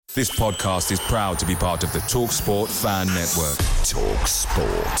This podcast is proud to be part of the TalkSport Fan Network.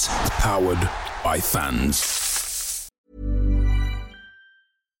 TalkSport. Powered by fans.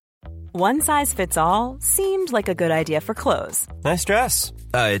 One size fits all seemed like a good idea for clothes. Nice dress.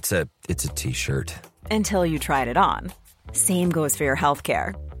 It's a t-shirt. Until you tried it on. Same goes for your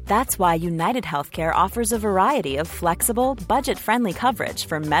healthcare. That's why United Healthcare offers a variety of flexible, budget-friendly coverage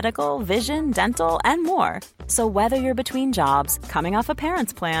for medical, vision, dental, and more. So whether you're between jobs, coming off a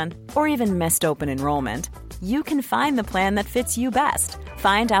parent's plan, or even missed open enrollment, you can find the plan that fits you best.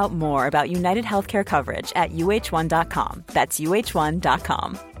 Find out more about United Healthcare coverage at uh1.com. That's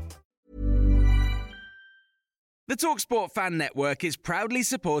uh1.com. The TalkSport Fan Network is proudly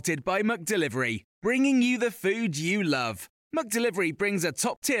supported by McDelivery, bringing you the food you love. McDelivery brings a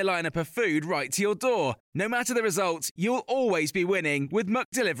top-tier lineup of food right to your door. No matter the result, you'll always be winning with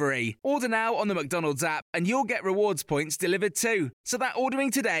McDelivery. Order now on the McDonald's app and you'll get rewards points delivered too. So that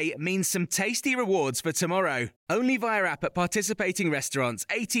ordering today means some tasty rewards for tomorrow. Only via app at participating restaurants.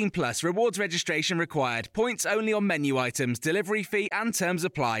 18 plus. Rewards registration required. Points only on menu items. Delivery fee and terms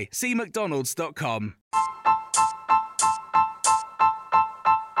apply. See mcdonalds.com.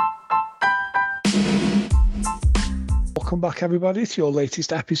 Welcome back, everybody, to your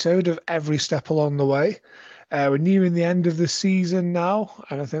latest episode of Every Step Along the Way. We're nearing the end of the season now,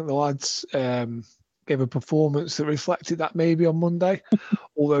 and I think the lads gave a performance that reflected that maybe on Monday,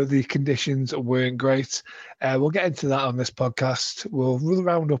 although the conditions weren't great. We'll get into that on this podcast. We'll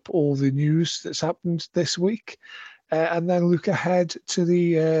round up all the news that's happened this week, and then look ahead to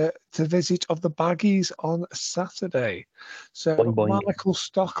the visit of the Baggies on Saturday. So, boing, boing. Michael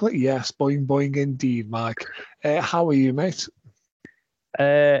Stockley, yes, boing, boing indeed, Mike. How are you, mate?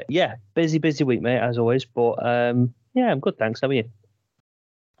 Yeah, busy week, mate, as always. But yeah, I'm good, thanks. How are you?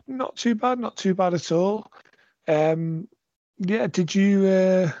 Not too bad at all. Yeah, did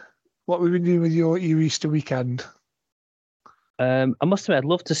you? What we've been doing with your Easter weekend? I must admit, I'd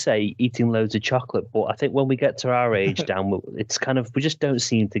love to say eating loads of chocolate, but I think when we get to our age, Dan, it's kind of, we just don't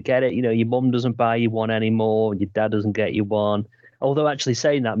seem to get it. You know, your mum doesn't buy you one anymore. Your dad doesn't get you one. Although actually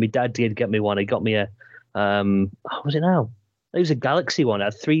saying that, my dad did get me one. He got me a, what was it now? It was a Galaxy one. It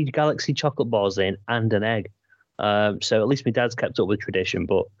had 3 Galaxy chocolate bars in and an egg. So at least my dad's kept up with tradition.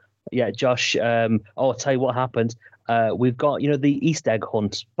 But yeah, Josh, I'll tell you what happened. We've got, you know, the Easter egg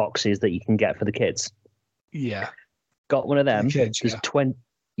hunt boxes that you can get for the kids. Yeah. Got one of them. Kids, There's yeah. 20.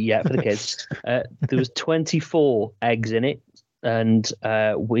 Yeah, for the kids. There was 24 eggs in it, and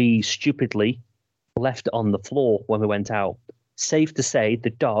we stupidly left it on the floor when we went out. Safe to say, the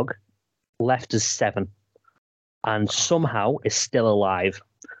dog left us 7, and somehow is still alive.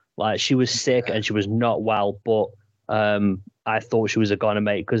 Like, she was sick and she was not well, but I thought she was a goner,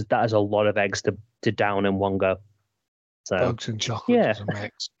 mate, because that is a lot of eggs to down in one go. So, bugs and chocolate doesn't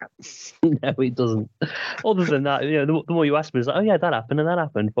mix. No, it doesn't. Other than that, you know, the more you ask me, it's like, oh yeah, that happened and that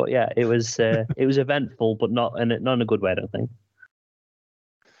happened. But yeah, it was eventful, but not in a good way, I don't think.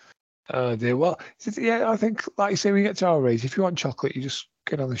 Oh dear. Well, yeah, I think, like you say, when you get to our age, if you want chocolate, you just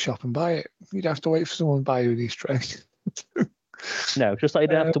get on the shop and buy it. You'd have to wait for someone to buy you an Easter egg. No, just like you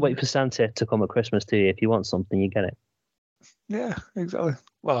don't have to wait for Santa to come at Christmas to you. If you want something, you get it. Yeah, exactly.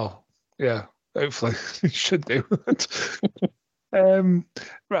 Well, yeah. Hopefully, it should do.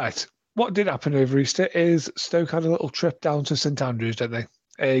 Right. What did happen over Easter is Stoke had a little trip down to St Andrews, didn't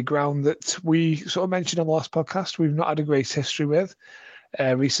they? A ground that we sort of mentioned on the last podcast we've not had a great history with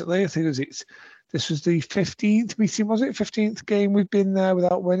recently. I think this was the 15th meeting, was it? 15th game we've been there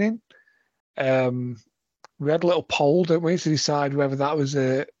without winning. We had a little poll, didn't we, to decide whether that was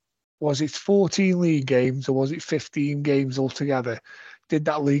it 14 league games or was it 15 games altogether? Did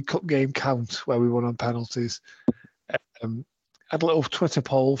that League Cup game count where we won on penalties? Had a little Twitter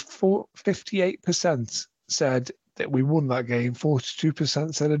poll. 58% said that we won that game.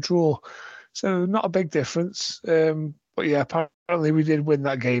 42% said a draw. So not a big difference. But yeah, apparently we did win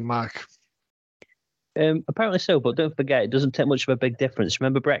that game, Mark. Apparently so, but don't forget, it doesn't take much of a big difference.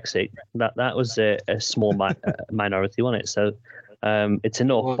 Remember Brexit? That was a small minority, wasn't it? So it's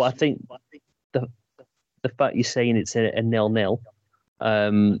enough. But I think the fact you're saying it's a 0-0,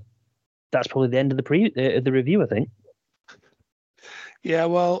 that's probably the end of the review, I think. Yeah,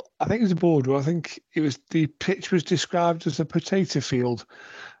 well, I think it was a border. I think the pitch was described as a potato field.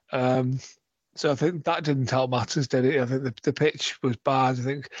 So I think that didn't help matters, did it? I think the pitch was bad. I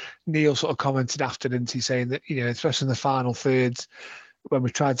think Neil sort of commented after, didn't he, saying that, you know, especially in the final thirds, when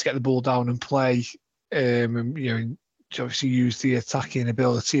we tried to get the ball down and play, and, you know, to obviously use the attacking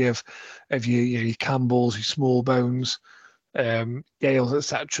ability of your Campbells, your Small Bones, Gales,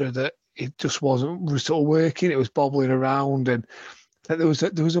 etc., that it just wasn't sort of working. It was bobbling around, and that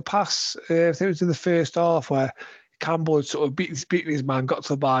there was a pass, I think it was in the first half, where Campbell had sort of beaten his man, got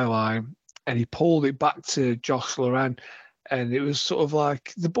to the byline, and he pulled it back to Josh Loren. And it was sort of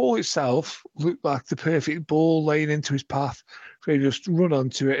like the ball itself looked like the perfect ball laying into his path for him to just run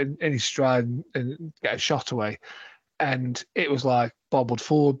onto it in his stride and get a shot away. And it was like bobbled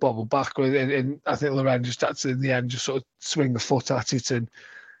forward, bobbled backward. And I think Loren just had to, in the end, just sort of swing the foot at it and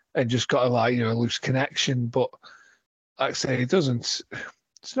just got a loose connection. But like I say,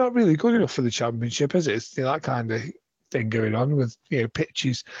 it's not really good enough for the championship, is it? It's that kind of thing going on with,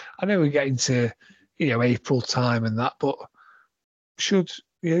 pitches. I know we're getting to, April time and that, but do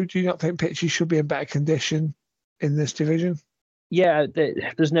you not think pitches should be in better condition in this division? Yeah,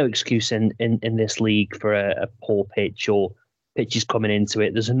 there's no excuse in this league for a poor pitch or pitches coming into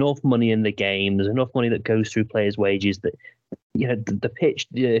it. There's enough money in the game. There's enough money that goes through players' wages that, the pitch,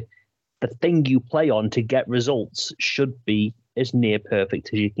 the thing you play on to get results should be as near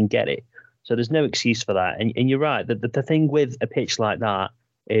perfect as you can get it. So there's no excuse for that. And you're right. The thing with a pitch like that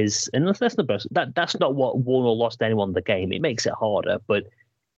is, and that's not what won or lost anyone the game. It makes it harder, but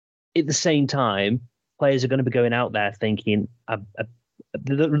at the same time, players are going to be going out there thinking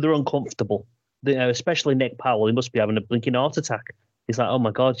they're uncomfortable. Especially Nick Powell, he must be having a blinking heart attack. He's like, oh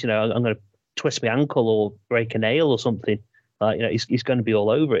my God, I'm going to twist my ankle or break a nail or something. He's going to be all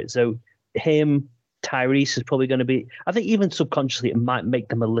over it. So him, Tyrese is probably going to be. I think even subconsciously, it might make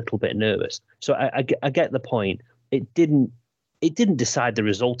them a little bit nervous. So I get the point. It didn't decide the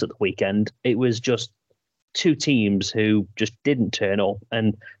result at the weekend. It was just two teams who just didn't turn up.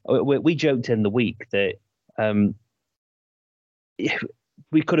 And we joked in the week that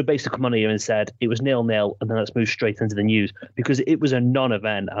we could have basically come on here and said it was 0-0 and then let's move straight into the news, because it was a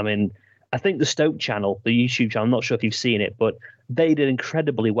non-event. I mean, I think the Stoke channel, the YouTube channel, I'm not sure if you've seen it, but they did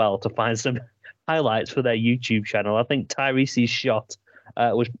incredibly well to find some highlights for their YouTube channel. I think Tyrese's shot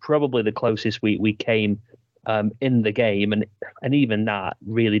was probably the closest we came in the game, and even that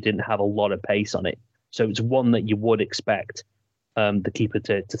really didn't have a lot of pace on it. So it's one that you would expect the keeper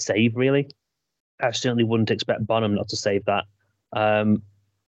to save, really. I certainly wouldn't expect Bonham not to save that.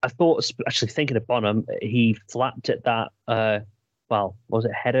 I thought, actually thinking of Bonham, he flapped at that, was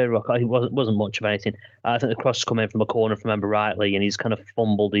it header? It wasn't much of anything. I think the cross is coming from a corner, if I remember rightly, and he's kind of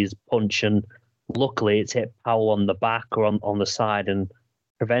fumbled his punch, and luckily it's hit Powell on the back or on the side and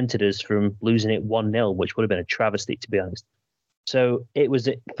prevented us from losing it 1-0, which would have been a travesty, to be honest. So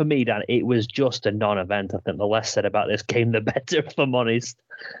for me, Dan, it was just a non-event. I think the less said about this game, the better, if I'm honest.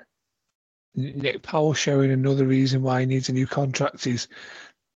 Nick Powell showing another reason why he needs a new contract. His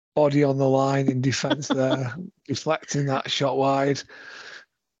body on the line in defence there, deflecting that shot wide,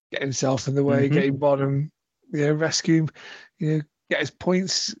 get himself in the way, getting Bonham, rescue him, get his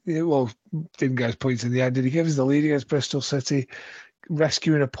points. Didn't get his points in the end. Did he give us the lead against Bristol City?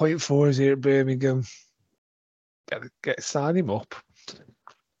 Rescuing a point for us here at Birmingham. Sign him up.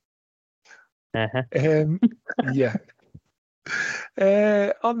 Yeah.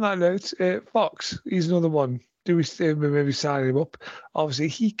 On that note, Fox, he's another one. Do we still maybe sign him up? Obviously,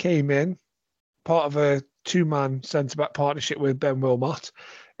 he came in part of a two-man centre-back partnership with Ben Wilmot.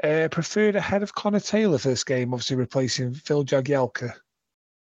 Preferred ahead of Connor Taylor for this game, obviously replacing Phil Jagielka.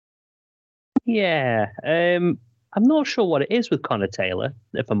 Yeah. I'm not sure what it is with Connor Taylor,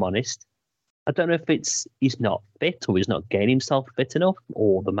 if I'm honest. I don't know if he's not fit or he's not getting himself fit enough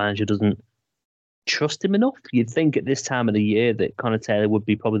or the manager doesn't trust him enough. You'd think at this time of the year that Connor Taylor would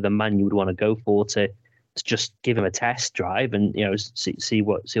be probably the man you would want to go for to just give him a test drive and see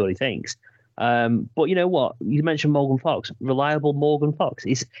what he thinks. But you know what? You mentioned Morgan Fox, reliable Morgan Fox.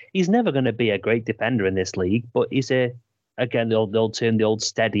 He's never going to be a great defender in this league, but he's the old term, the old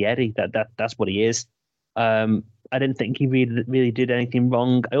steady Eddie. That's what he is. I didn't think he really did anything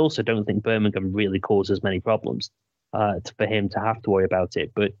wrong. I also don't think Birmingham really causes many problems for him to have to worry about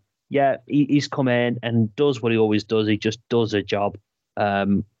it. But yeah, he's come in and does what he always does. He just does a job.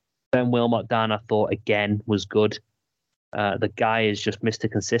 Ben Wilmot, Dan, I thought again was good. The guy is just Mr.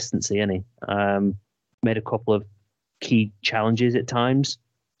 Consistency, isn't he? Made a couple of key challenges at times.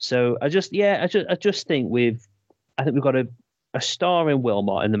 So I just think we've got a star in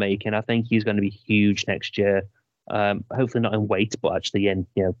Wilmot in the making. I think he's going to be huge next year. Hopefully not in weight, but actually in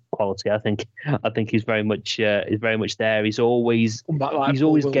quality. I think he's very much there. He's always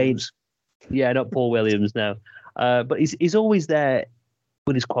gained. Yeah, not Paul Williams now, but he's always there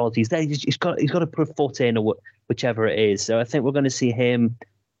with his qualities. There, he's got to put a foot in or whichever it is. So I think we're going to see him.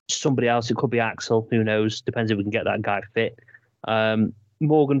 Somebody else. It could be Axel. Who knows? Depends if we can get that guy fit.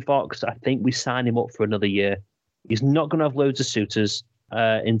 Morgan Fox. I think we sign him up for another year. He's not going to have loads of suitors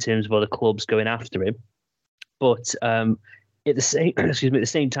in terms of other clubs going after him. But at the same at the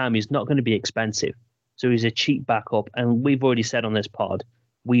same time, he's not going to be expensive. So he's a cheap backup. And we've already said on this pod,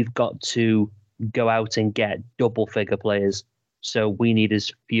 we've got to go out and get double figure players. So we need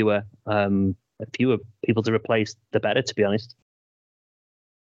as fewer people to replace, the better, to be honest.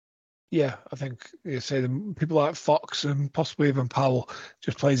 Yeah, I think you say people like Fox and possibly even Powell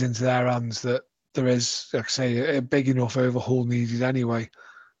just plays into their hands that there is, like I say, a big enough overhaul needed anyway.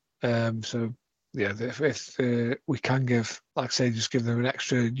 So yeah, if we can give, like I say, just give them an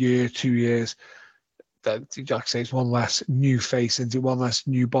extra year, 2 years. That, like I say, it's one less new face into one less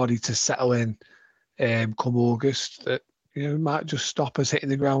new body to settle in. Come August, that might just stop us hitting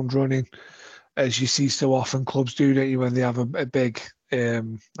the ground running, as you see so often clubs do, don't you, when they have a big,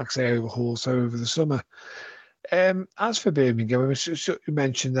 like I say, overhaul so over the summer. As for Birmingham, you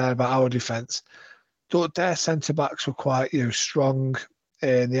mentioned there about our defence. Thought their centre backs were quite strong,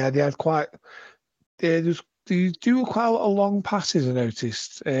 and they had quite they do quite a lot of long passes. I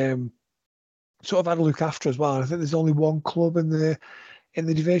noticed. Sort of had to look after as well. And I think there's only one club in the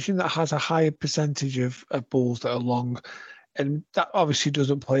division that has a higher percentage of balls that are long. And that obviously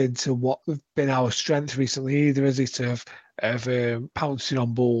doesn't play into what have been our strength recently either, is it, of pouncing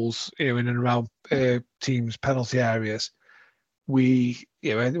on balls, in and around teams' penalty areas. We,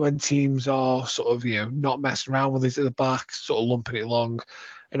 when teams are sort of, not messing around with it at the back, sort of lumping it long.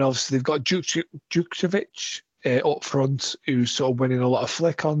 And obviously they've got Djukcevic up front, who's sort of winning a lot of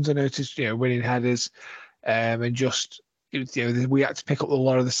flick-ons, I noticed, winning headers, and just, we had to pick up a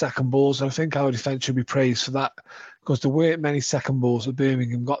lot of the second balls. And I think our defence should be praised for that, because there weren't many second balls that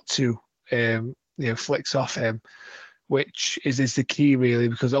Birmingham got to, flicks off him, which is the key really,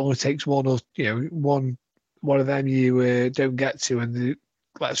 because it only takes one of them you don't get to, and they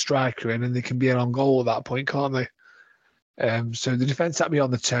let a striker in, and they can be an on goal at that point, can't they? So the defence had to be on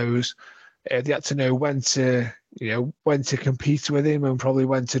the toes. They had to know when to compete with him, and probably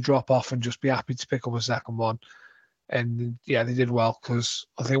when to drop off and just be happy to pick up a second one. And yeah, they did well, because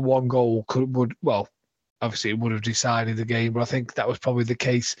I think one goal obviously it would have decided the game, but I think that was probably the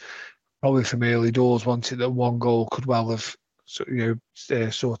case, probably from early doors, wanted that one goal could well have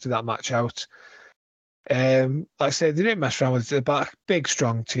sorted that match out. Like I said, they didn't mess around with it at the back. Big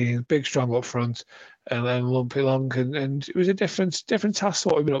strong team, big strong up front, and then lump it long, and it was a different task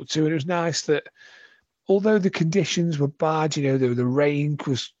what we've been up to. And it was nice that although the conditions were bad, the rain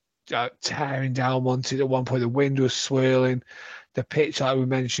was tearing down at one point, the wind was swirling, the pitch, like we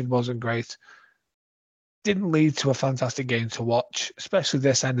mentioned, wasn't great. Didn't lead to a fantastic game to watch, especially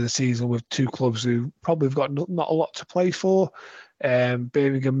this end of the season with two clubs who probably have got not a lot to play for.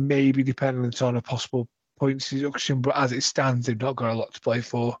 Birmingham may be dependent on a possible points deduction, but as it stands, they've not got a lot to play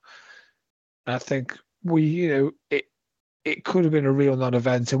for. And I think it could have been a real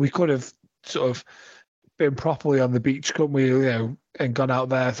non-event, and we could have sort of been properly on the beach, couldn't we? And gone out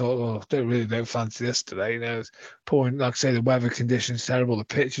there, thought, don't fancy this today. It's pouring, like I say, the weather conditions terrible, the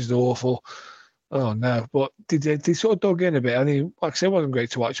pitch is awful. Oh no! But they sort of dug in a bit. I mean, like I say, it wasn't great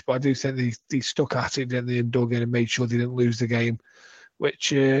to watch, but I do think they stuck at it, didn't they, and dug in and made sure they didn't lose the game, which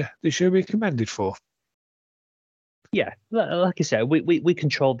they should be commended for. Yeah, like I said, we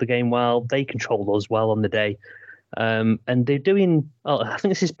controlled the game well. They controlled us well on the day, and they're doing. I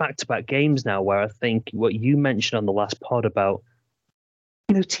think this is back-to-back games now, where I think what you mentioned on the last pod about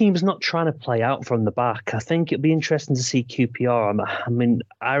teams not trying to play out from the back. I think it'd be interesting to see QPR. I mean,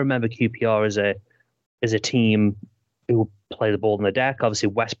 I remember QPR as a team who play the ball on the deck. Obviously,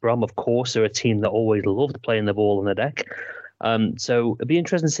 West Brom, of course, are a team that always loved playing the ball on the deck. So it'd be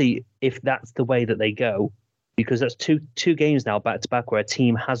interesting to see if that's the way that they go, because that's two games now back to back where a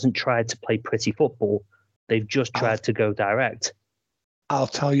team hasn't tried to play pretty football. They've just tried to go direct. I'll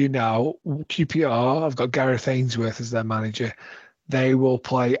tell you now, QPR, I've got Gareth Ainsworth as their manager. They will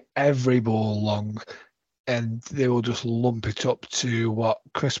play every ball long, and they will just lump it up to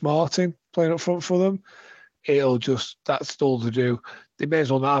Chris Martin playing up front for them. That's all to do. They may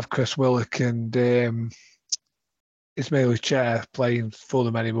as well not have Chris Willock and Ismail Chair playing for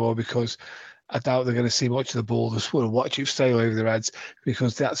them anymore, because I doubt they're going to see much of the ball. They just want to watch it sail over their heads,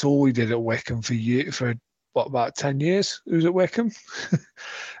 because that's all we did at Wycombe for about 10 years. Who was at Wycombe?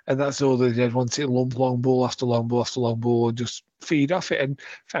 And that's all they did. Once it lump long ball after long ball after long ball, and just feed off it. And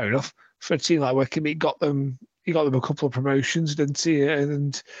fair enough, for a team like Wycombe, he got them a couple of promotions, didn't he?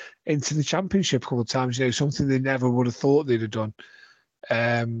 And into the Championship a couple of times. Something they never would have thought they'd have done.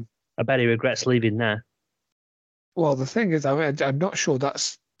 I bet he regrets leaving there. Well, the thing is, I'm not sure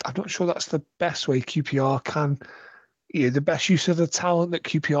that's the best way QPR can. The best use of the talent that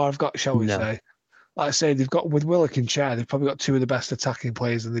QPR have got, shall we say? Like I say, they've got, with Willock and Chair, they've probably got two of the best attacking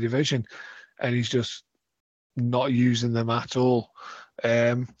players in the division, and he's just not using them at all.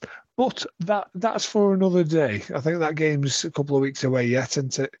 But that's for another day. I think that game's a couple of weeks away yet,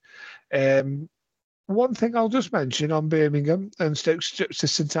 isn't it? One thing I'll just mention on Birmingham and Stoke to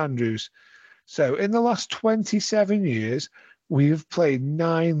St Andrews. So in the last 27 years, we have played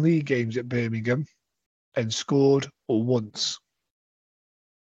 9 league games at Birmingham and scored once.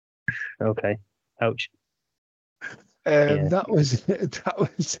 Okay. Ouch. Yeah. That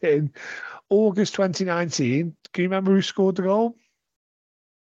was in August 2019. Can you remember who scored the goal?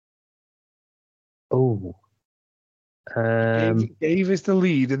 Oh. Gave us the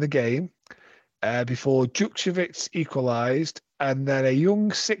lead in the game before Djukjevic equalised, and then a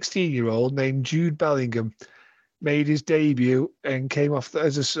young 16-year-old named Jude Bellingham made his debut and came on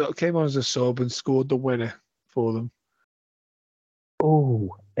as a sub and scored the winner for them.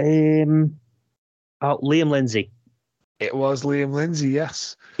 Oh, Liam Lindsay. It was Liam Lindsay,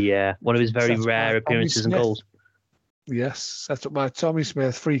 yes. Yeah, one of his very rare appearances and goals. Yes, set up by Tommy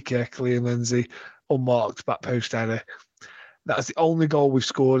Smith, free kick, Liam Lindsay, unmarked back post header. That's the only goal we've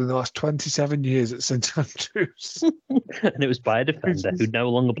scored in the last 27 years at St Andrews. And it was by a defender who no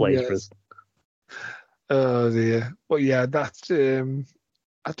longer plays for us. Oh dear. But yeah, that's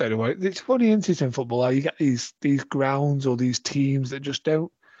I don't know why. It's funny, isn't it, in football? How you get these grounds or these teams that just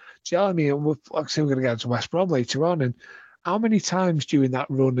don't. Do you know what I mean? Like I say, we're going to get into West Brom later on, and how many times during that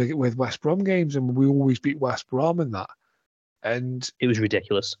run with West Brom games, and we always beat West Brom and that, and it was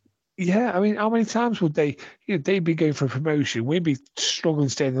ridiculous. Yeah, I mean, how many times would they? They'd be going for a promotion, we'd be struggling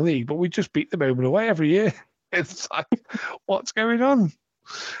to stay in the league, but we just beat them home and away every year. It's like, what's going on?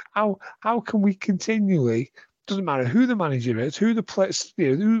 How can we continually? Doesn't matter who the manager is, who the players,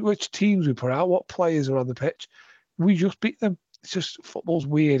 which teams we put out, what players are on the pitch, we just beat them. It's just football's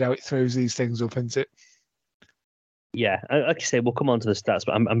weird how it throws these things up, isn't it? Yeah, like I say, we'll come on to the stats,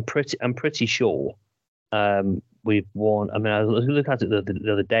 but I'm pretty sure we've won. I mean, I was looking at it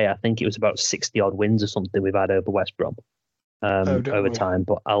the other day. I think it was about 60 odd wins or something we've had over West Brom over time.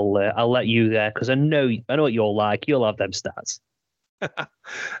 But I'll let you there because I know what you're like. You'll have them stats.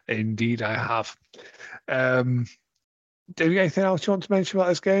 Indeed, I have. Do you have anything else you want to mention about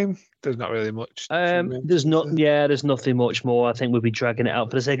this game? There's not really much. There's nothing much more. I think we'll be dragging it out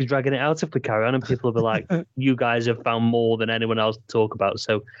for the sake of dragging it out if we carry on, and people will be like, "You guys have found more than anyone else to talk about."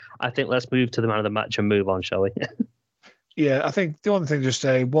 So I think let's move to the man of the match and move on, shall we? Yeah, I think the one thing just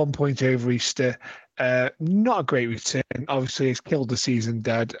say 1 point over Easter. Not a great return. Obviously, it's killed the season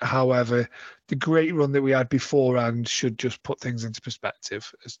dead. However, the great run that we had beforehand should just put things into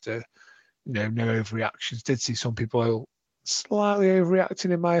perspective as to no overreactions. Did see some people slightly overreacting,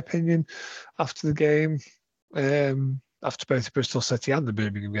 in my opinion, after the game, after both the Bristol City and the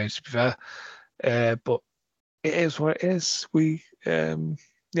Birmingham games, to be fair. But it is what it is. We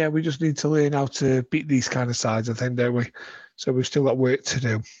just need to learn how to beat these kind of sides, I think, don't we? So we've still got work to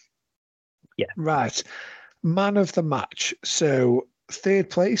do. Yeah. Right. Man of the match. So third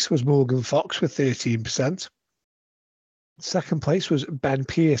place was Morgan Fox with 13%. Second place was Ben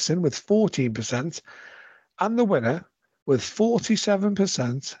Pearson with 14%. And the winner with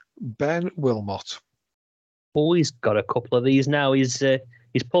 47%, Ben Wilmot. Oh, he's got a couple of these now. He's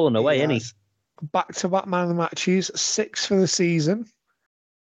pulling away, isn't he? Back-to-back man of the matches, 6 for the season,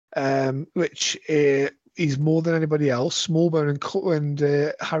 which is more than anybody else. Smallbone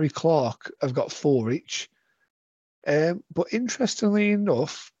and Harry Clark have got 4 each. But interestingly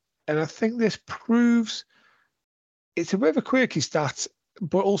enough, and I think this proves it's a bit of a quirky stat,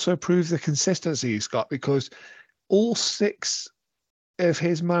 but also proves the consistency he's got, because all 6 of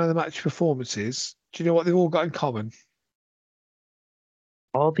his man of the match performances, do you know what they've all got in common?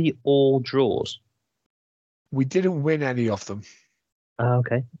 Are they all draws? We didn't win any of them.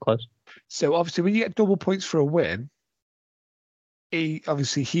 Okay, close. So obviously when you get double points for a win,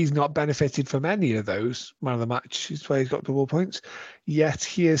 he's not benefited from any of those man of the matches where he's got double points. Yet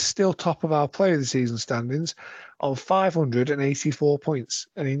he is still top of our player of the season standings on 584 points.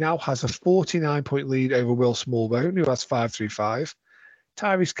 And he now has a 49-point lead over Will Smallbone, who has 535.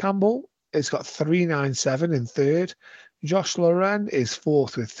 Tyrese Campbell has got 397 in third. Josh Loren is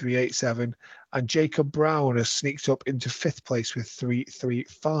fourth with 387. And Jacob Brown has sneaked up into fifth place with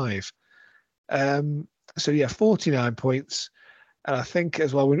 335. 49 points. And I think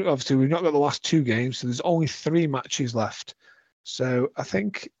as well, we've not got the last 2 games, so there's only 3 matches left. So I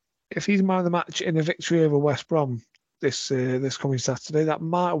think if he's man of the match in a victory over West Brom this coming Saturday, that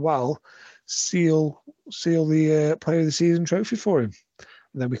might well seal the Player of the Season trophy for him.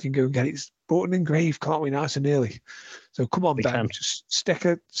 And then we can go and get it brought and engraved, can't we, nice and early. So come on, Ben, just stick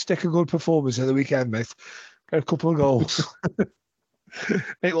a good performance at the weekend, mate. Get a couple of goals.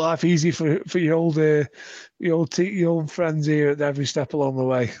 Make life easy for your old friends here at every step along the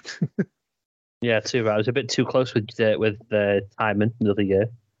way. Yeah, too right. I was a bit too close with timing the other year.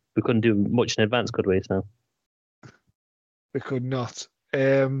 We couldn't do much in advance, could we? So We could not.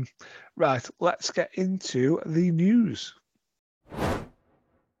 Right, let's get into the news.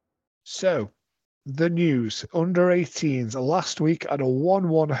 So, the news. Under 18s last week had a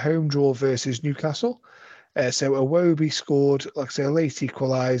 1-1 home draw versus Newcastle. So Iwobi scored, like I say, a late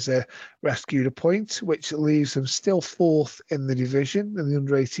equaliser, rescued a point, which leaves them still fourth in the division, in the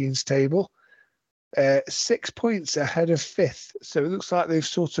under 18s table. 6 points ahead of fifth. So it looks like they've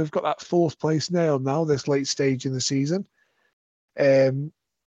sort of got that fourth place nailed now, this late stage in the season.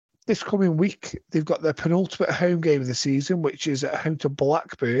 This coming week, they've got their penultimate home game of the season, which is at home to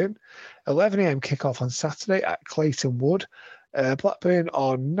Blackburn. 11 a.m. kickoff on Saturday at Clayton Wood. Blackburn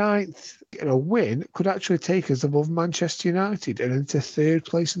are ninth. In a win could actually take us above Manchester United and into third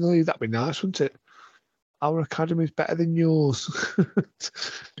place in the league. That'd be nice, wouldn't it? Our academy's better than yours.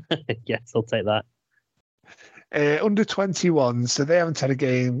 Yes, I'll take that. Under 21, so they haven't had a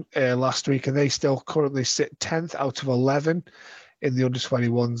game last week, and they still currently sit 10th out of 11 in the under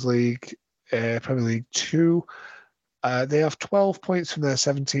 21s league, Premier League 2. They have 12 points from their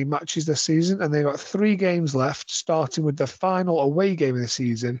 17 matches this season, and they've got 3 games left, starting with the final away game of the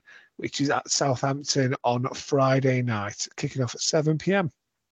season, which is at Southampton on Friday night, kicking off at 7 p.m.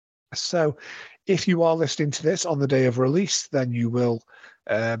 So if you are listening to this on the day of release, then you will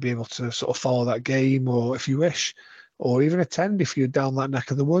be able to sort of follow that game, or if you wish, or even attend if you're down that neck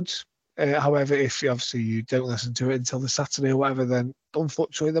of the woods. However, if obviously you don't listen to it until the Saturday or whatever, then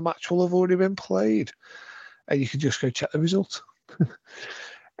unfortunately the match will have already been played. And you can just go check the result.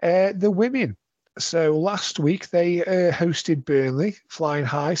 The women. So last week they hosted Burnley, flying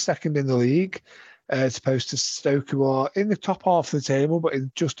high, second in the league, as opposed to Stoke, who are in the top half of the table, but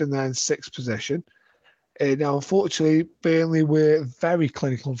just in their sixth position. Now, unfortunately, Burnley were very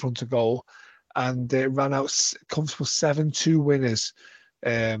clinical in front of goal, and ran out comfortable 7-2 winners.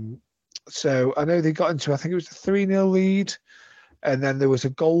 So I know they got into, I think it was a 3-0 lead, and then there was a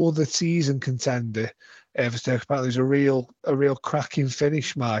goal of the season contender for Stoke. Apparently, it was a real cracking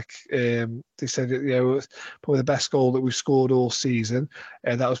finish, Mike. They said it was probably the best goal that we've scored all season,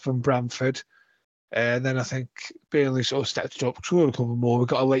 and that was from Bramford. And then I think Burnley sort of stepped up, scored a couple more. We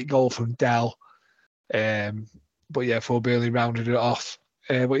got a late goal from Dell, but yeah, before Burnley rounded it off.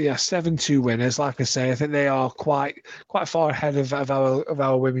 But yeah, 7-2 winners. Like I say, I think they are quite far ahead of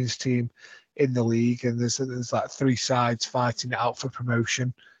our women's team in the league, and there's like 3 sides fighting it out for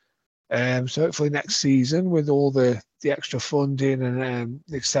promotion. So hopefully next season, with all the extra funding and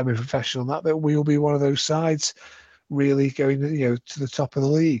the semi-professional and that we'll be one of those sides really going to the top of the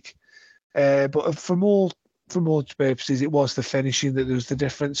league. But for more purposes, it was the finishing that there was the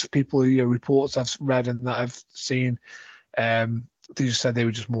difference. People, reports I've read and that I've seen, they just said they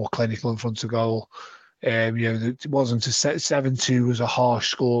were just more clinical in front of goal. It wasn't 7-2 was a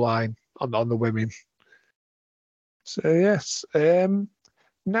harsh scoreline on the women. So yes,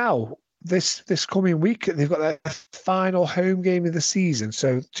 now this coming week they've got their final home game of the season.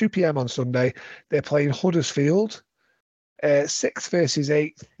 So 2 p.m. on Sunday, they're playing Huddersfield. 6th versus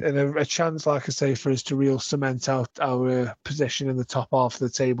 8th, and a chance, like I say, for us to real cement out our position in the top half of the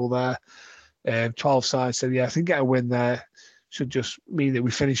table there. 12 sides, so yeah, I think get a win there should just mean that we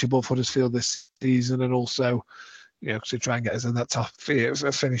finish above Huddersfield this season, and also, to try and get us in that top,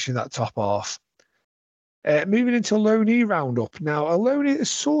 finishing that top half. Moving into Loney roundup. Now, Loney has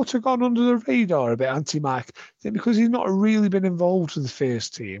sort of gone under the radar a bit, anti-Mike, because he's not really been involved with the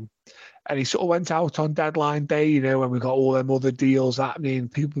first team. And he sort of went out on deadline day, when we got all them other deals happening,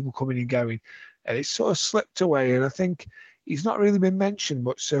 people coming and going. And it sort of slipped away. And I think he's not really been mentioned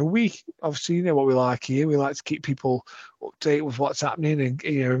much. So we, obviously, you know what we like here. We like to keep people up to date with what's happening and,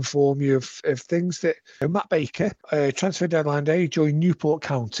 inform you of things that... Matt Baker, transfer deadline day, joined Newport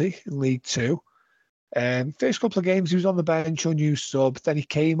County in League 2. First couple of games, he was on the bench, unused sub. Then he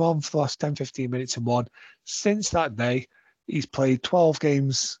came on for the last 10, 15 minutes and won. Since that day, he's played 12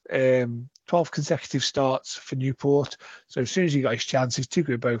 games, 12 consecutive starts for Newport. So as soon as he got his chance, he's too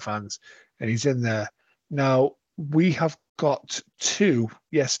good at both hands, and he's in there. Now, we have got two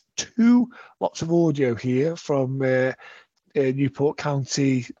lots of audio here from Newport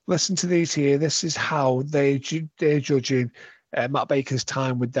County. Listen to these here. This is how they're judging Matt Baker's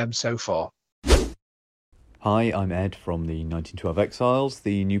time with them so far. Hi, I'm Ed from the 1912 Exiles,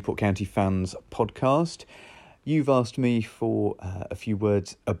 the Newport County Fans podcast. You've asked me for a few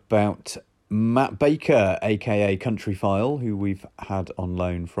words about Matt Baker, aka Country File, who we've had on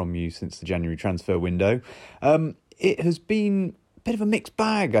loan from you since the January transfer window. It has been bit of a mixed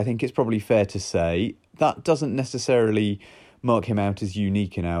bag, I think it's probably fair to say. That doesn't necessarily mark him out as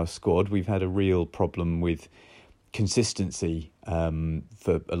unique in our squad. We've had a real problem with consistency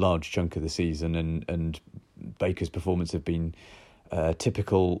for a large chunk of the season, and Baker's performance have been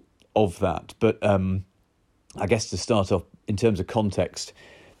typical of that. But I guess to start off, in terms of context,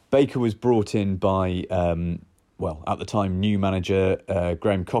 Baker was brought in by, at the time, new manager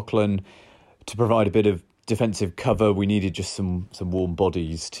Graham Coughlin to provide a bit of defensive cover. We needed just some warm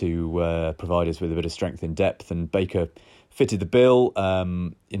bodies to provide us with a bit of strength in depth, and Baker fitted the bill.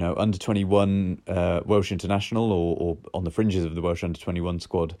 Under 21 Welsh international, or on the fringes of the Welsh under 21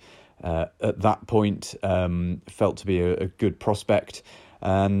 squad at that point, felt to be a good prospect.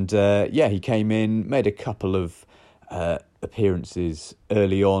 And he came in, made a couple of appearances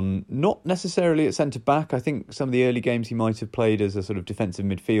early on, not necessarily at centre-back. I think some of the early games he might have played as a sort of defensive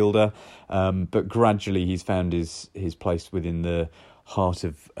midfielder, but gradually he's found his place within the heart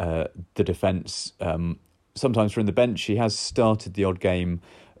of the defence. Sometimes from the bench, he has started the odd game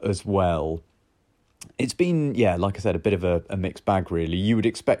as well. It's been, like I said, a bit of a mixed bag, really. You would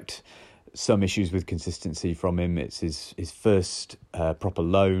expect some issues with consistency from him. It's his first proper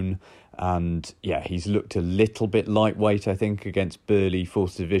loan, and he's looked a little bit lightweight, I think, against burly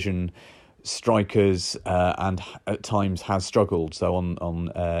fourth division strikers, and at times has struggled. So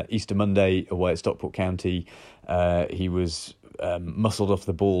on Easter Monday away at Stockport County, he was muscled off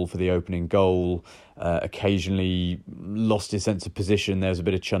the ball for the opening goal, occasionally lost his sense of position. There was a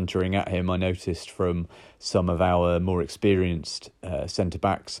bit of chuntering at him, I noticed, from some of our more experienced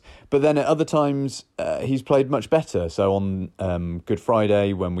centre-backs. But then at other times, he's played much better. So on Good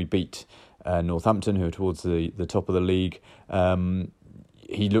Friday, when we beat Northampton, who are towards the top of the league,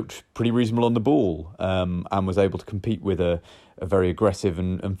 he looked pretty reasonable on the ball, and was able to compete with a very aggressive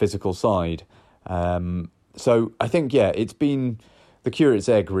and physical side. So I think, it's been the curate's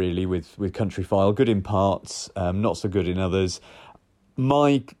egg, really, with Countryfile. Good in parts, not so good in others.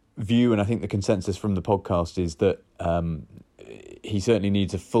 My view, and I think the consensus from the podcast, is that he certainly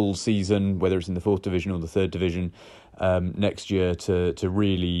needs a full season, whether it's in the fourth division or the third division, next year to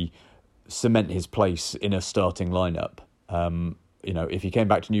really cement his place in a starting lineup. If he came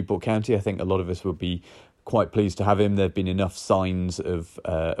back to Newport County, I think a lot of us would be quite pleased to have him. There've been enough signs of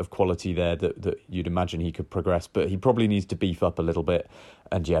quality there that you'd imagine he could progress, but he probably needs to beef up a little bit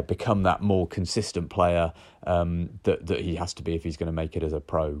and become that more consistent player that he has to be if he's going to make it as a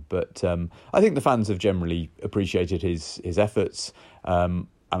pro. But I think the fans have generally appreciated his efforts, and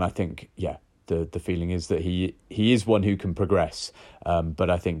I think the feeling is that he is one who can progress,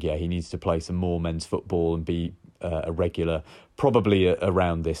 but I think he needs to play some more men's football and be a regular, probably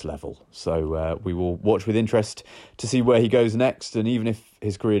around this level. So we will watch with interest to see where he goes next. And even if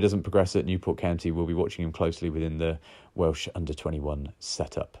his career doesn't progress at Newport County, we'll be watching him closely within the Welsh under-21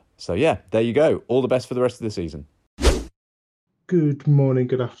 setup. So there you go. All the best for the rest of the season. Good morning,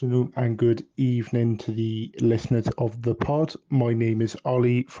 good afternoon, and good evening to the listeners of the pod. My name is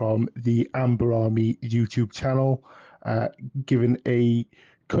Ollie from the Amber Army YouTube channel, giving a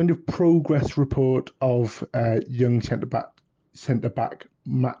kind of progress report of young centre-back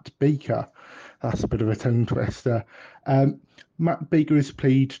Matt Baker. That's a bit of a tongue twister. Matt Baker has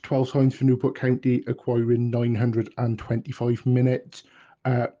played 12 times for Newport County, acquiring 925 minutes,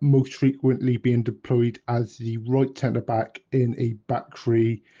 most frequently being deployed as the right centre-back in a back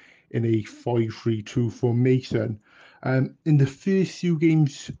three in a 5-3-2 formation. In the first few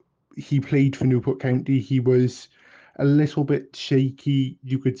games he played for Newport County, he was a little bit shaky.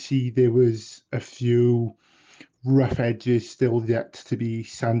 You could see there was a few rough edges still yet to be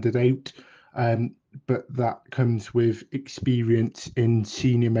sanded out, but that comes with experience in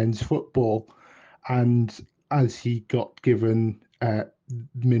senior men's football. And as he got given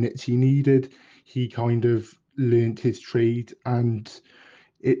minutes he needed, he kind of learnt his trade, and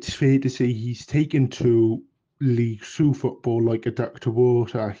it's fair to say he's taken to League Two football like a duck to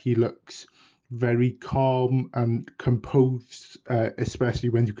water. He looks very calm and composed, especially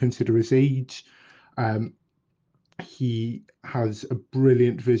when you consider his age. He has a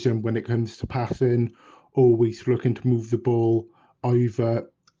brilliant vision when it comes to passing, always looking to move the ball either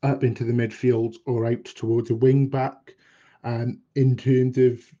up into the midfield or out towards a wing back. In terms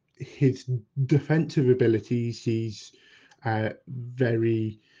of his defensive abilities, he's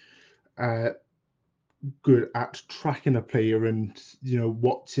very good at tracking a player and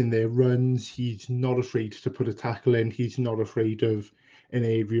what's in their runs. He's not afraid to put a tackle in. He's not afraid of an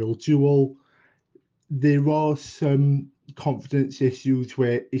aerial duel. There are some confidence issues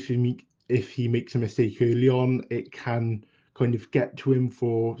where if he makes a mistake early on, it can kind of get to him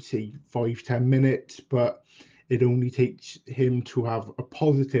for say 5-10 minutes, but it only takes him to have a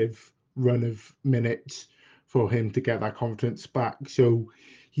positive run of minutes for him to get that confidence back. So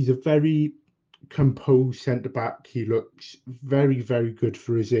he's a very composed centre-back. He looks very, very good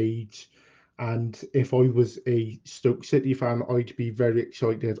for his age. And if I was a Stoke City fan, I'd be very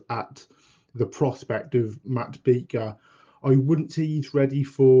excited at the prospect of Matt Baker. I wouldn't say he's ready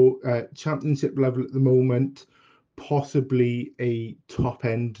for championship level at the moment, possibly a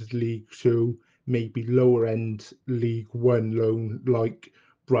top-end League 2, maybe lower-end League 1 loan like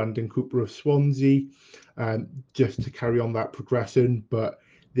Brandon Cooper of Swansea, just to carry on that progression. But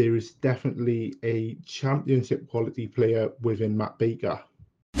there is definitely a championship quality player within Matt Baker.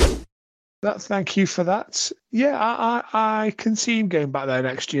 Thank you for that. Yeah, I can see him going back there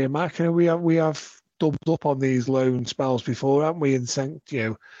next year, Mike. And we have doubled up on these loan spells before, haven't we? And sent,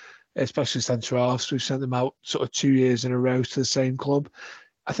 especially centre halves, we've sent them out sort of 2 years in a row to the same club.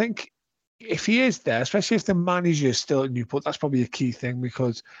 I think if he is there, especially if the manager is still at Newport, that's probably a key thing,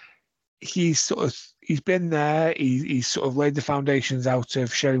 because he's been there. He's sort of laid the foundations out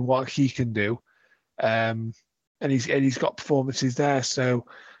of showing what he can do, and he's got performances there. So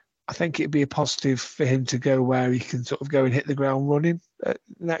I think it'd be a positive for him to go where he can sort of go and hit the ground running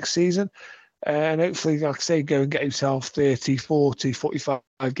next season. And hopefully, like I say, go and get himself 30, 40, 45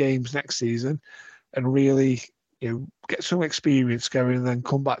 games next season and really, get some experience going and then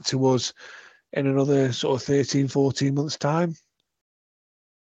come back to us in another sort of 13, 14 months' time.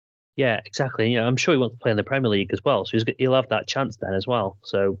 Yeah, exactly. I'm sure he wants to play in the Premier League as well, so he'll have that chance then as well.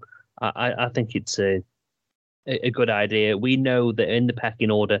 So I think it's a good idea. We know that in the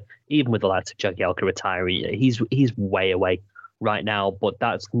pecking order, even with the likes of Jagielka retiring, he's way away right now. But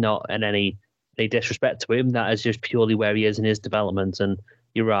that's not any disrespect to him. That is just purely where he is in his development. And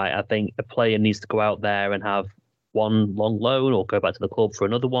you're right. I think a player needs to go out there and have one long loan, or go back to the club for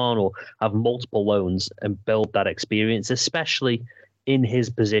another one, or have multiple loans and build that experience, especially in his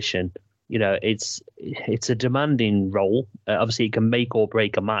position. It's a demanding role. Obviously, it can make or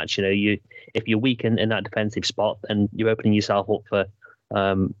break a match. If you're weak in that defensive spot, and you're opening yourself up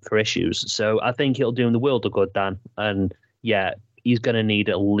for issues. So I think it'll do him the world of good, Dan. And yeah, he's going to need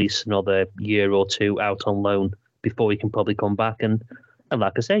at least another year or two out on loan before he can probably come back. And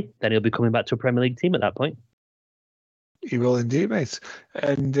like I say, then he'll be coming back to a Premier League team at that point. He will indeed, mate.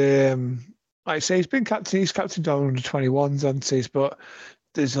 And like I say, he's captain down under 21s, hasn't he? But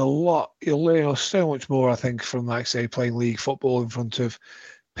there's a lot, you'll learn so much more, I think, from, like I say, playing league football in front of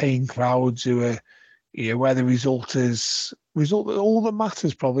paying crowds who are, where the result all that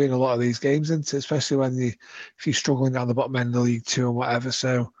matters probably in a lot of these games, isn't it? Especially if you're struggling down the bottom end of the League 2 and whatever.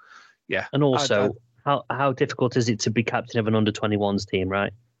 So, yeah. And also, how difficult is it to be captain of an under 21s team,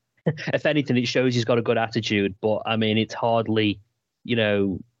 right? If anything, it shows he's got a good attitude, but I mean, it's hardly,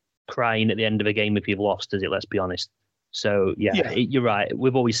 crying at the end of a game if you've lost, is it? Let's be honest. So yeah. You're right.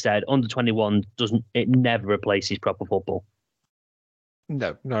 We've always said under 21 never replaces proper football.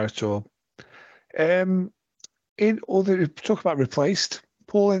 No, not at all. Talk about replaced,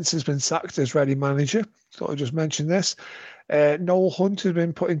 Paul Ince has been sacked as Reading manager. Thought I just mentioned this. Noel Hunt has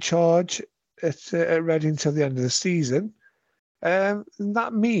been put in charge at Reading till the end of the season. And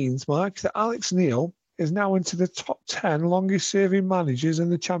that means, Mike, that Alex Neil is now into the top 10 longest-serving managers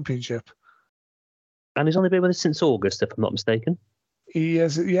in the Championship. And he's only been with us since August, if I'm not mistaken. He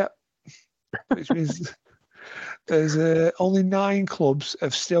is, yeah. Which means there's only 9 clubs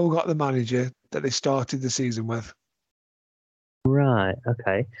have still got the manager that they started the season with. Right,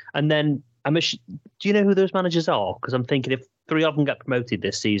 okay. And then, do you know who those managers are? Because I'm thinking if 3 of them get promoted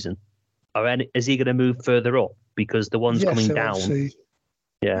this season, is he going to move further up? Because the ones coming down...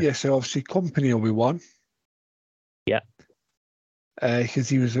 so obviously Company will be one. Yeah. Because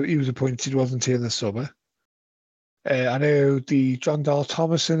he was appointed, wasn't he, in the summer? I know the John Dahl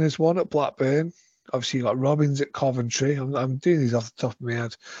Thomason is one at Blackburn. Obviously, you got Robbins at Coventry. I'm doing these off the top of my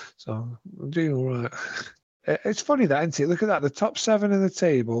head, so I'm doing all right. It's funny that, isn't it? Look at that. The top 7 in the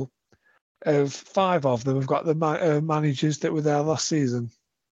table, of 5 of them have got the managers that were there last season.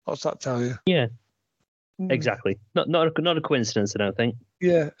 What's that tell you? Yeah, exactly. Not a coincidence, I don't think.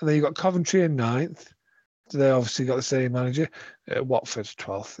 Yeah, and then you got Coventry in 9th. They obviously got the same manager. Watford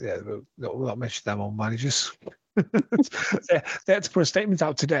 12th. Yeah, we'll not mention them on managers. They had to put a statement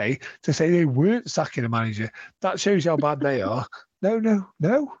out today to say they weren't sacking a manager. That shows you how bad they are. No.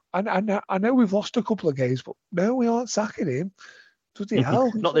 I know we've lost a couple of games, but no, we aren't sacking him. Bloody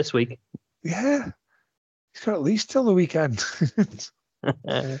hell. Not this week. Yeah. He's got at least till the weekend.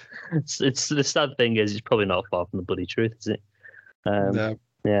 It's the sad thing is it's probably not far from the bloody truth, is it? No.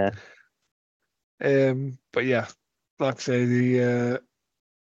 Yeah. But yeah, like I say,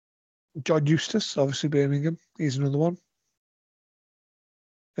 John Eustace, obviously Birmingham. He's another one.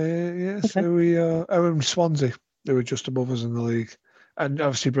 Okay. So we are. And Swansea, they were just above us in the league, and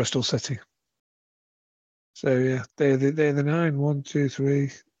obviously Bristol City. So yeah, they're the 9. 1, 2,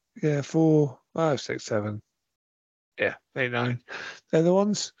 3, 4, 5, 6, 7. Yeah, 8, 9. They're the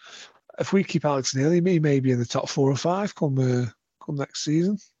ones. If we keep Alex Neil, he may be in the top 4 or 5 come next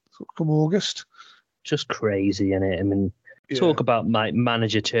season, come August. Just crazy, isn't it? I mean, talk about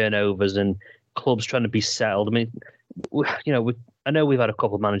manager turnovers and clubs trying to be settled. I mean, I know we've had a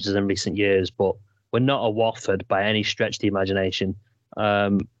couple of managers in recent years, but we're not a Watford by any stretch of the imagination.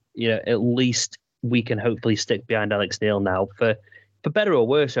 At least we can hopefully stick behind Alex Neil now for better or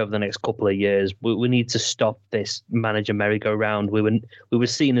worse over the next couple of years. We need to stop this manager merry-go-round. We were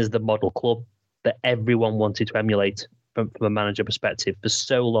seen as the model club that everyone wanted to emulate from a manager perspective for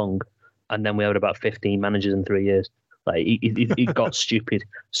so long, and then we had about 15 managers in 3 years. Like it got stupid.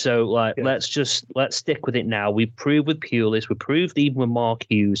 So let's stick with it now. We proved with Pulis, we proved even with Mark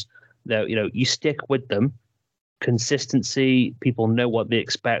Hughes that you stick with them. Consistency, people know what they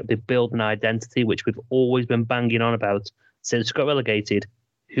expect. They build an identity, which we've always been banging on about since we got relegated.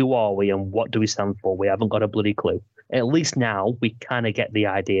 Who are we and what do we stand for? We haven't got a bloody clue. At least now we kind of get the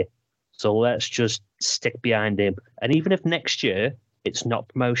idea. So let's just stick behind him. And even if next year it's not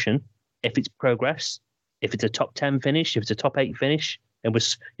promotion, if it's progress, if it's a top 10 finish, if it's a top 8 finish, and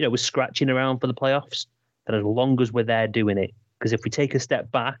we're scratching around for the playoffs, then as long as we're there doing it, because if we take a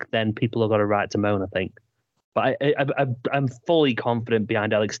step back, then people have got a right to moan, I think. But I'm fully confident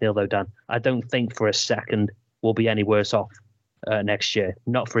behind Alex Neil, though, Dan. I don't think for a second we'll be any worse off next year.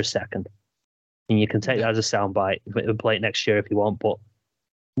 Not for a second. And you can take that as a soundbite and play it next year if you want, but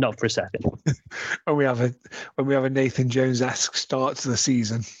not for a second. when we have a Nathan Jones-esque start to the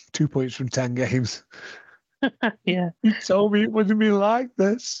season, 2 points from 10 games. Yeah. You told me it wouldn't be like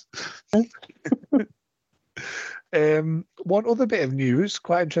this. One other bit of news,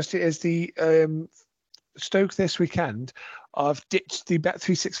 quite interesting, is the Stoke this weekend have ditched the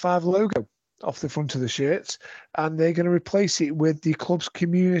Bet365 logo off the front of the shirts, and they're going to replace it with the club's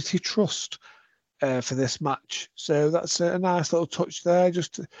community trust for this match. So that's a nice little touch there,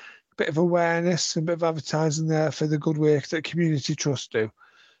 just a bit of awareness and a bit of advertising there for the good work that community trust do.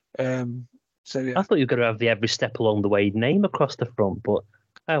 So yeah. I thought you were going to have the every step along the way name across the front, but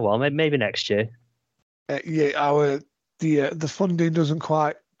oh well, maybe next year. The funding doesn't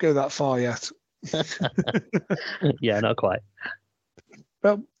quite go that far yet. Yeah, not quite.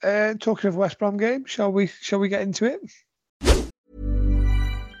 Well, talking of West Brom game, shall we get into it?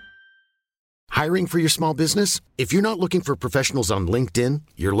 Hiring for your small business? If you're not looking for professionals on LinkedIn,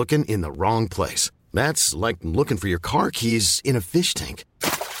 you're looking in the wrong place. That's like looking for your car keys in a fish tank.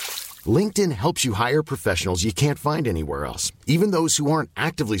 LinkedIn helps you hire professionals you can't find anywhere else, even those who aren't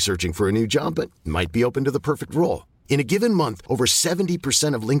actively searching for a new job but might be open to the perfect role. In a given month, over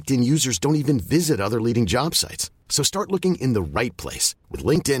 70% of LinkedIn users don't even visit other leading job sites. So start looking in the right place. With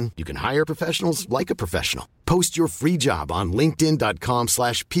LinkedIn, you can hire professionals like a professional. Post your free job on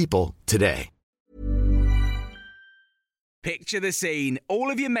linkedin.com/people today. Picture the scene. All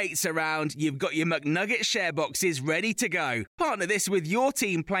of your mates around, you've got your McNugget share boxes ready to go. Partner this with your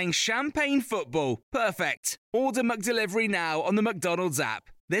team playing champagne football. Perfect. Order McDelivery now on the McDonald's app.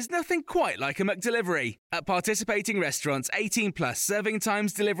 There's nothing quite like a McDelivery. At participating restaurants, 18 plus, serving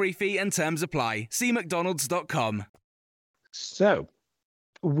times, delivery fee and terms apply. See mcdonalds.com. So,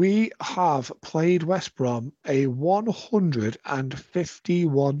 we have played West Brom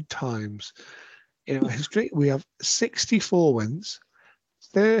 151 times. In our history, we have 64 wins,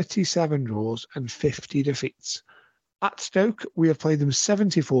 37 draws and 50 defeats. At Stoke, we have played them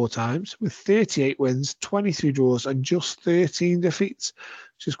 74 times with 38 wins, 23 draws and just 13 defeats,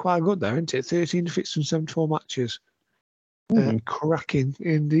 which is quite good there, isn't it? 13 defeats from 74 matches. Cracking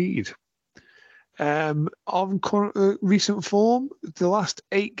indeed. On current, recent form, the last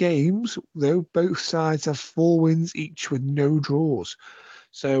 8 games, though, both sides have 4 wins each with no draws.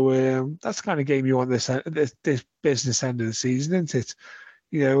 So that's the kind of game you want this business end of the season, isn't it?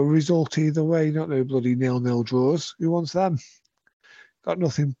 A result either way, not no bloody 0-0 draws. Who wants them? Got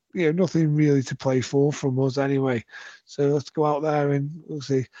nothing, nothing really to play for from us anyway. So let's go out there and we'll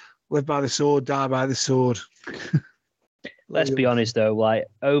see, live by the sword, die by the sword. Let's be honest though, like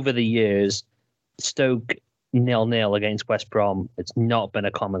over the years, Stoke 0-0 against West Brom, it's not been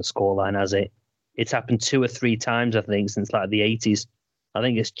a common scoreline, has it? It's happened 2 or 3 times, I think, since like the 80s. I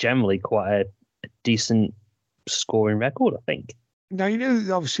think it's generally quite a decent scoring record, I think. Now,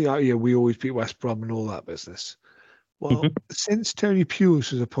 obviously, we always beat West Brom and all that business. Well, since Tony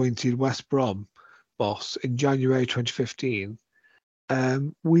Pulis was appointed West Brom boss in January 2015,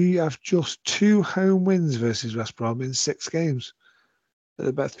 We have just 2 home wins versus West Brom in 6 games at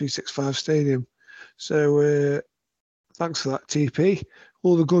the Bet365 Stadium. So thanks for that, TP.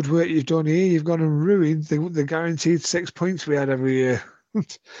 All the good work you've done here, you've gone and ruined the guaranteed 6 points we had every year. I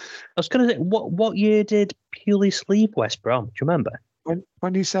was going to say, what year did Pulis leave West Brom? Do you remember?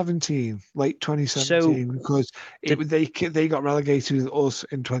 2017, late 2017, because they got relegated with us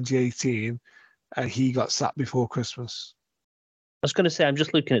in 2018, and he got sacked before Christmas. I was going to say, I'm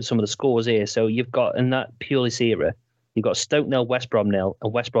just looking at some of the scores here. So you've got, in that Pulis era, you've got Stoke 0, West Brom 0,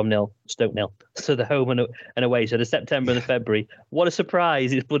 and West Brom 0, Stoke 0. So the home and away. So the September and the February. What a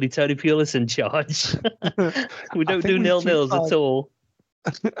surprise! It's bloody Tony Pulis in charge. We don't do 0-0s at all.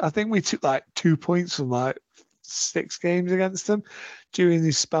 I think we took like 2 points from like 6 games against them during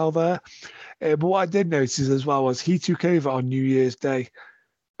this spell there. But what I did notice as well was he took over on New Year's Day.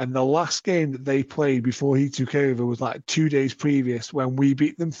 And the last game that they played before he took over was like 2 days previous when we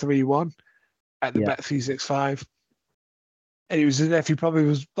beat them 3-1 at the Bet365. And it was as if he probably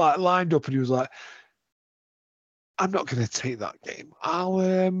was like lined up and he was like, I'm not going to take that game.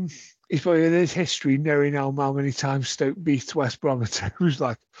 He's probably in his history knowing how many times Stoke beat West Brom. He was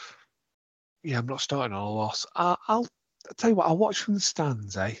like, yeah, I'm not starting on a loss. I'll tell you what, I'll watch from the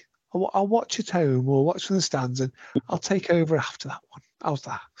stands, eh? I'll watch at home or watch from the stands and I'll take over after that one. How's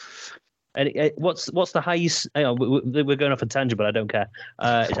that? And what's the highest? We're going off a tangent, but I don't care.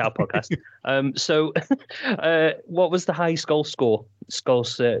 It's our podcast. So, what was the highest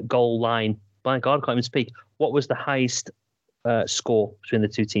goal line? My God, I can't even speak. What was the highest score between the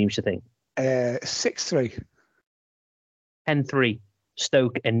two teams, you think? 6-3. 10-3.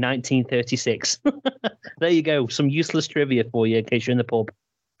 Stoke in 1936. There you go. Some useless trivia for you in case you're in the pub.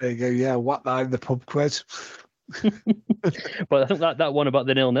 There you go. Yeah, what that in the pub quiz. But I think that one about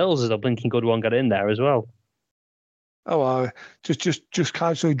the 0-0s is a blinking good one got in there as well. Oh, just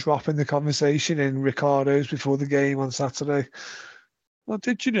casually dropping the conversation in Ricardo's before the game on Saturday. Well,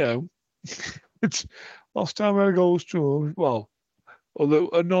 did you know? It's last time I had a goal draw. Well, although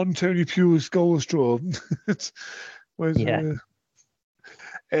a non-Tony Pulis goal draw.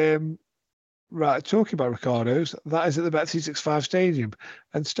 Right, talking about Ricardo's, that is at the Bet365 Stadium.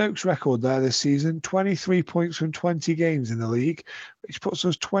 And Stoke's record there this season, 23 points from 20 games in the league, which puts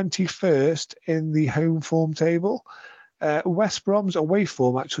us 21st in the home form table. West Brom's away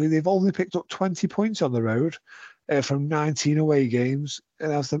form, actually, they've only picked up 20 points on the road from 19 away games,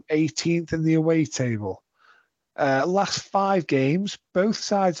 and has them 18th in the away table. Last 5 games, both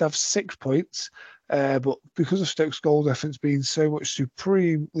sides have 6 points. But because of Stoke's goal difference being so much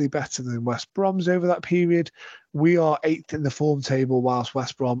supremely better than West Brom's over that period, we are 8th in the form table, whilst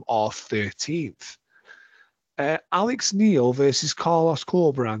West Brom are 13th. Alex Neil versus Carlos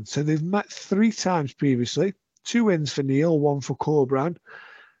Corberán. So they've met 3 times previously. 2 wins for Neil, 1 for Corberán.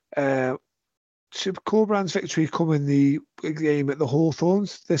 Corberán's victory come in the game at the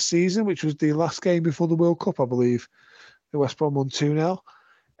Hawthorns this season, which was the last game before the World Cup, I believe. The West Brom won 2-0.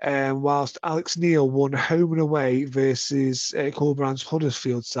 Whilst Alex Neil won home and away versus Corberán's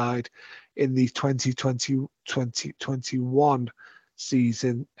Huddersfield side in the 2020-2021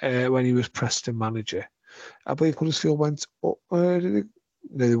 season when he was Preston manager. I believe Huddersfield went up. No,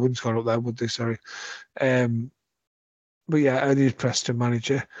 they wouldn't have gone up there, would they? Sorry. But yeah, only as Preston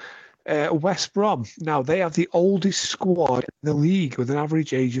manager. West Brom. Now, they have the oldest squad in the league with an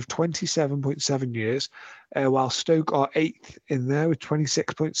average age of 27.7 years, while Stoke are 8th in there with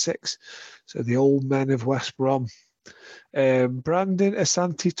 26.6. So the old men of West Brom. Brandon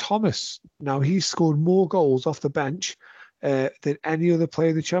Asante Thomas. Now, he's scored more goals off the bench than any other player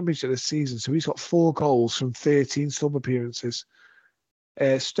in the Championship this season. So he's got 4 goals from 13 sub appearances.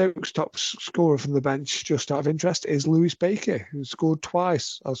 Stoke's top scorer from the bench, just out of interest, is Lewis Baker, who scored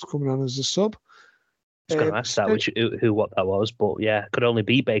twice as coming on as a sub. I was going to ask that, what that was, but yeah, could only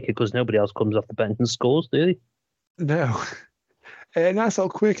be Baker because nobody else comes off the bench and scores, do they? No. Nice little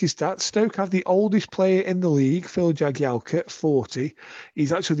quirky stat. Stoke have the oldest player in the league, Phil Jagielka, 40.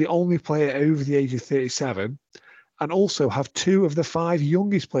 He's actually the only player over the age of 37. And also have 2 of the 5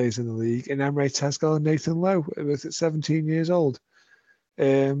 youngest players in the league in Emre Tezgel and Nathan Lowe, both at 17 years old.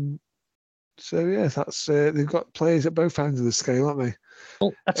 So yeah, that's they've got players at both ends of the scale, haven't they?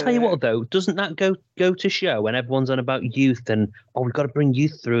 Well, I tell you what, though, doesn't that go to show when everyone's on about youth and we've got to bring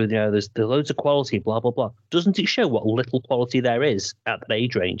youth through? You know, there's loads of quality, blah blah blah. Doesn't it show what little quality there is at that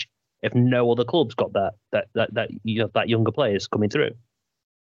age range? If no other club's got that younger players coming through,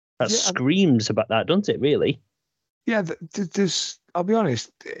 that screams about that, doesn't it? Really? Yeah, there's. I'll be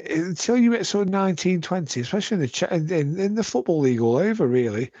honest. Until you hit sort of 19, 20, especially in the football league all over,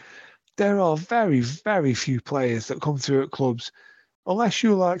 really, there are very, very few players that come through at clubs unless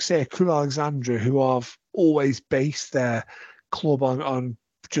you like, say, a Crew Alexandra, who have always based their club on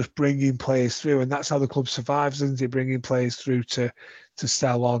just bringing players through, and that's how the club survives, isn't it? Bringing players through to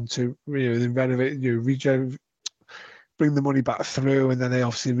sell on, to then renovate, bring the money back through, and then they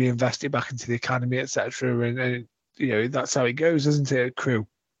obviously reinvest it back into the academy, etc. And that's how it goes, isn't it? At Crew.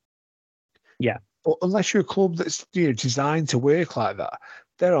 Yeah. But unless you're a club that's designed to work like that,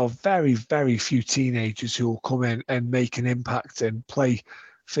 there are very, very few teenagers who will come in and make an impact and play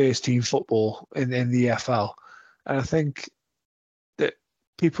first team football in the EFL. And I think that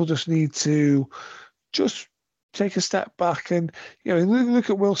people just need to just take a step back and look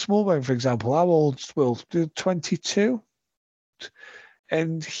at Will Smallbone, for example. How old's Will? 22,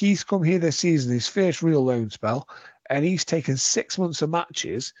 and he's come here this season, his first real loan spell, and he's taken 6 months of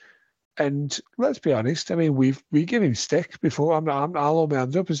matches. And let's be honest, I mean, we give him stick before. I'll hold my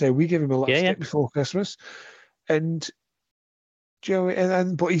hands up and say we give him a lot of stick before Christmas, and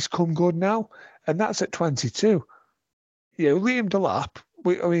but he's come good now, and that's at 22. Liam Delap.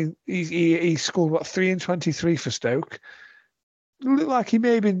 He scored 3 in 23 for Stoke. Looked like he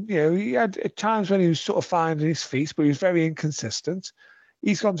may have been, he had times when he was sort of finding his feet, but he was very inconsistent.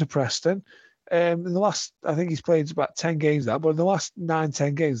 He's gone to Preston. In the last, I think he's played about 10 games now, but in the last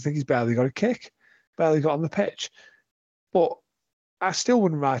 9-10 games, I think he's barely got a kick, barely got on the pitch. But I still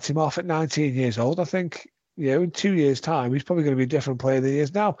wouldn't write him off at 19 years old. I think, in 2 years' time, he's probably going to be a different player than he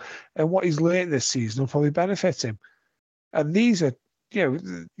is now. And what he's learned this season will probably benefit him. And these are, you're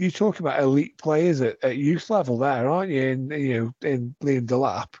talking about elite players at youth level there, aren't you? In Liam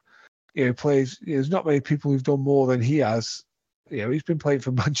Delap, plays. There's not many people who've done more than he has. He's been playing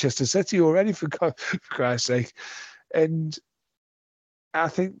for Manchester City already, for Christ's sake. And I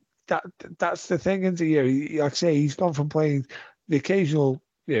think that's the thing, isn't it? Like I say, he's gone from playing the occasional,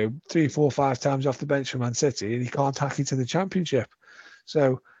 3, 4, 5 times off the bench for Man City, and he can't hack it to the Championship.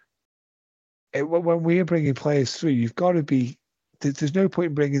 So when we're bringing players through, you've got to be. There's no point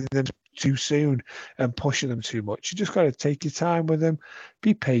in bringing them too soon and pushing them too much. You just got to take your time with them,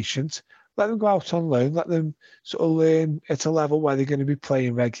 be patient. Let them go out on loan. Let them sort of learn at a level where they're going to be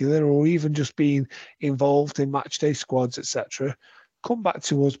playing regular, or even just being involved in match day squads, etc. Come back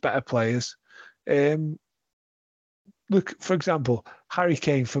to us, better players. Look, for example, Harry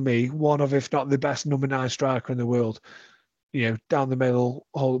Kane, for me, one of, if not the best number 9 striker in the world. Down the middle,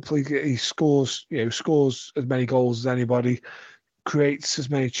 he scores. Scores as many goals as anybody, creates as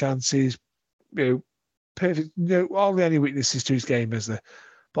many chances. Perfect. All the only weaknesses to his game is there.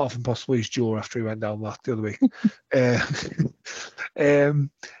 Apart from possibly his jaw after he went down the other week.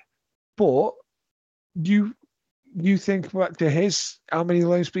 But you think back to how many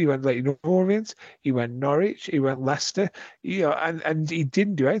loans, but he went Leyton Orient, he went Norwich, he went Leicester, and he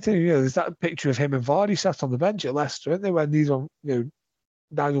didn't do anything. There's that picture of him and Vardy sat on the bench at Leicester, and they when these on,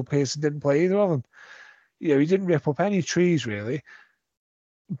 Nigel Pearson didn't play either of them. He didn't rip up any trees really.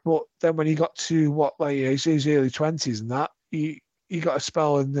 But then when he got to his early 20s and that, he got a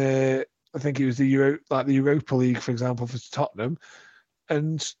spell in I think it was the Europa League, for example, for Tottenham,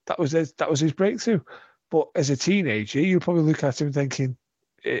 and that was his breakthrough. But as a teenager, you probably look at him thinking,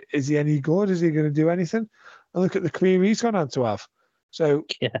 is he any good? Is he going to do anything? And look at the career he's gone on to have. So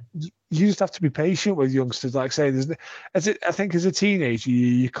you just have to be patient with youngsters. Like I say, I think as a teenager,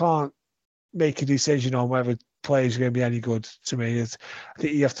 you can't make a decision on whether players are going to be any good. To me, I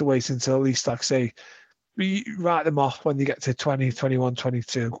think you have to wait until at least, like I say, write them off when they get to 20, 21,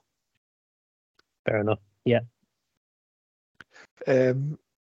 22. Fair enough. Yeah.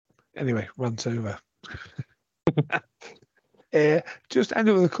 Anyway, rant over. Just end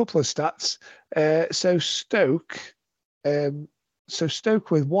up with a couple of stats. So Stoke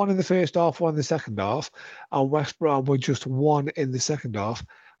with 1 in the first half, 1 in the second half, and West Brom with just 1 in the second half,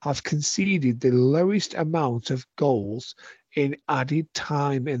 have conceded the lowest amount of goals in added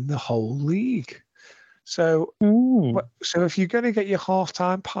time in the whole league. So if you're going to get your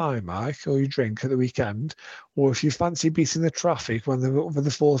half-time pie, Mike, or your drink at the weekend, or if you fancy beating the traffic when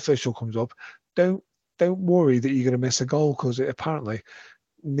the fourth official comes up, don't worry that you're going to miss a goal, because apparently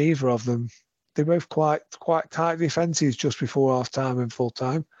neither of them, they're both quite tight defences just before half-time and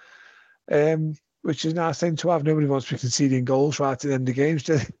full-time, which is a nice thing to have. Nobody wants to be conceding goals right at the end of games,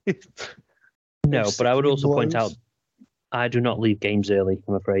 do they? No, but I would also point out, I do not leave games early,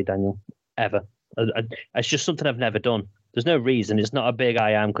 I'm afraid, Daniel, ever. It's just something I've never done. There's no reason. It's not a big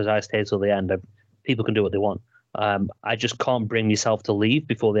I am because I stay till the end. People can do what they want. I just can't bring myself to leave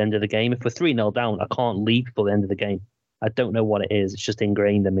before the end of the game. If we're 3-0 down, I can't leave before the end of the game. I don't know what it is. It's just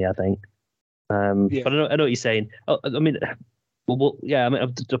ingrained in me, I think. But I know what you're saying. I mean, I've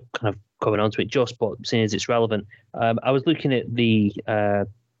kind of coming onto it just, but seeing as it's relevant, I was looking at the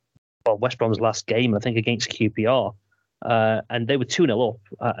West Brom's last game, I think against QPR, and they were 2-0 up,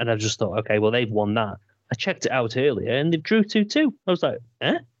 and I just thought, okay, well they've won that. I checked it out earlier, and they drew 2-2. I was like,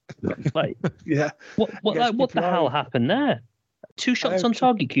 eh? Like, yeah. What the hell happened there? 2 shots on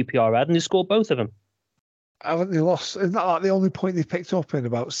target QPR had, and they scored both of them. Haven't they lost? Isn't that like the only point they picked up in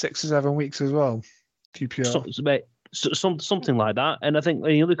about 6 or 7 weeks as well? QPR. Something like that. And I think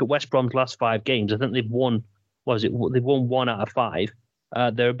when you look at West Brom's last 5 games, I think they've won. They've won 1 out of 5.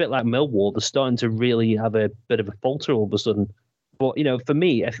 They're a bit like Millwall. They're starting to really have a bit of a falter all of a sudden. But for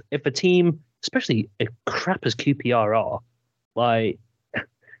me, if a team, especially as crap as QPR are, like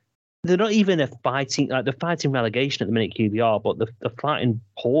they're not even fighting relegation at the minute, QPR, but they're fighting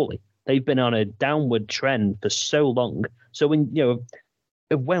poorly. They've been on a downward trend for so long. So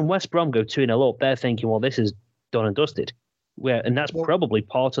when West Brom go 2-0 up, they're thinking, well, this is done and dusted. And that's probably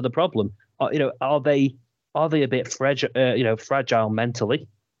part of the problem. Are they a bit fragile mentally?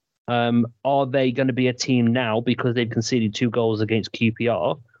 Are they going to be a team now because they've conceded 2 goals against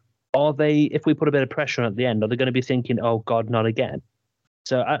QPR? Are they, if we put a bit of pressure on at the end, are they going to be thinking, oh God, not again?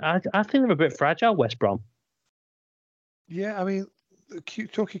 So I think they're a bit fragile, West Brom. Yeah, I mean,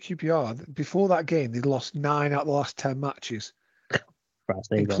 talking QPR, before that game, they'd lost 9 out of the last 10 matches,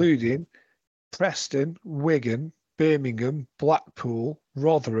 including Preston, Wigan, Birmingham, Blackpool,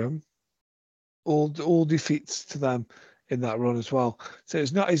 Rotherham, all defeats to them in that run as well. So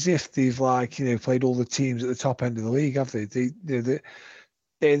it's not as if they've played all the teams at the top end of the league, have they? They're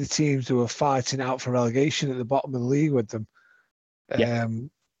the teams who are fighting out for relegation at the bottom of the league with them. Yeah.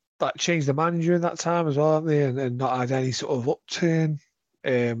 That changed the manager in that time as well, haven't they? And not had any sort of upturn,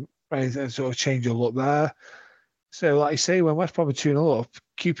 anything sort of change of look there. So, like you say, when West Brom are 2-0 up,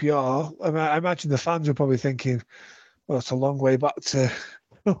 QPR, I imagine the fans are probably thinking, well, it's a long way back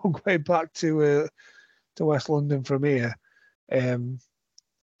to West London from here. By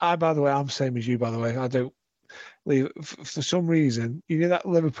the way, I'm the same as you, by the way. I don't leave for some reason. That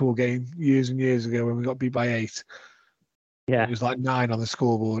Liverpool game years and years ago when we got beat by 8. Yeah, it was like 9 on the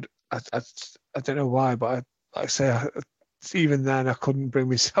scoreboard. I don't know why, but even then I couldn't bring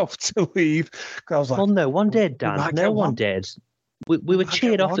myself to leave because I was like, well, no one did, Dan. No one did. We were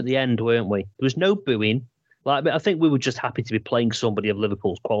cheered off at the end, weren't we? There was no booing. I think we were just happy to be playing somebody of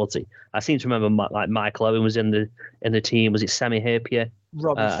Liverpool's quality. I seem to remember Michael Owen was in the team. Was it Sami Hyypiä?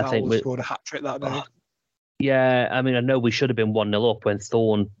 Robbie Fowler scored a hat trick that day. Yeah, I mean, I know we should have been 1-0 up when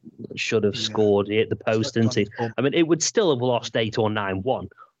Thorne should have scored. He hit the post, didn't he? I mean, it would still have lost 8 or 9-1.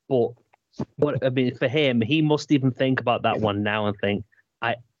 But I mean, for him, he must even think about that one now and think,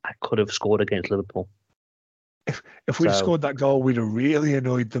 I could have scored against Liverpool. If we'd scored that goal, we'd have really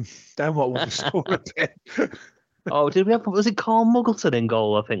annoyed them. Then what would we score again? Oh, did we have? Was it Carl Muggleton in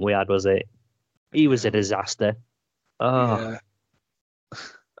goal? I think we had. Was it? He was a disaster. Oh. Yeah.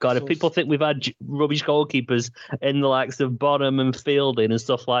 God, if people think we've had rubbish goalkeepers in the likes of Bonham and Fielding and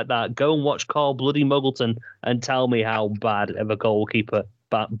stuff like that, go and watch Carl Bloody Muggleton and tell me how bad of a goalkeeper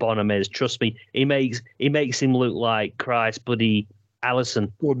Bonham is. Trust me, he makes him look like Christ bloody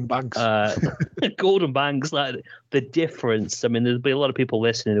Allison. Gordon Banks. Gordon Banks, like the difference. I mean, there'd be a lot of people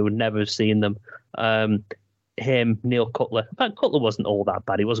listening who would never have seen them. Him, Neil Cutler. In fact, Cutler wasn't all that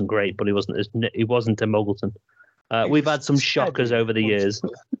bad. He wasn't great, but he wasn't a Muggleton. We've had some shockers over the years.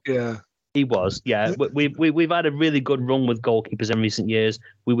 Yeah, he was. Yeah, we've had a really good run with goalkeepers in recent years.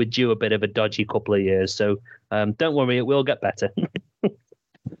 We were due a bit of a dodgy couple of years, so don't worry, it will get better.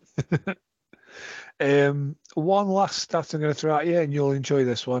 One last stat I'm going to throw at you, and you'll enjoy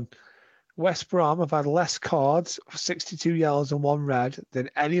this one. West Brom have had less cards, 62 yellows and 1 red, than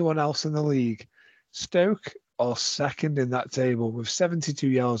anyone else in the league. Stoke are second in that table with 72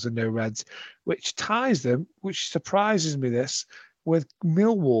 yellows and no reds, which ties them, which surprises me this, with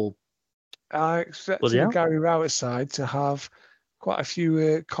Millwall. I expected Gary Rowett's side to have quite a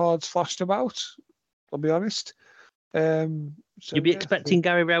few cards flashed about, I'll be honest. You'd be expecting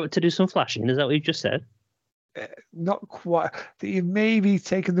Gary Rowett to do some flashing, is that what you just said? Not quite. You've maybe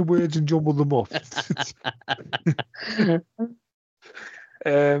taken the words and jumbled them up.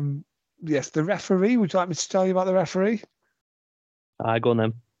 Yes, the referee. Would you like me to tell you about the referee? Go on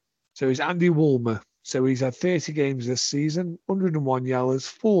then. So he's Andy Woolmer. So he's had 30 games this season, 101 yellows,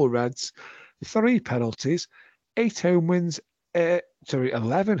 4 reds, 3 penalties, 11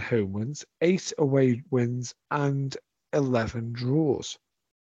 home wins, 8 away wins, and 11 draws.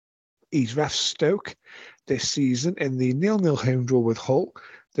 He's ref Stoke this season in the 0-0 home draw with Hull,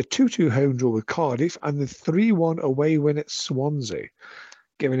 the 2-2 home draw with Cardiff, and the 3-1 away win at Swansea,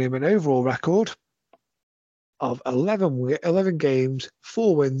 giving him an overall record of 11 games,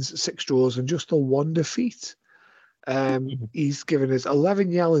 4 wins, 6 draws, and just the 1 defeat. He's given us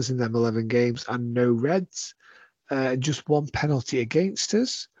 11 yellows in them 11 games and no reds, and just 1 penalty against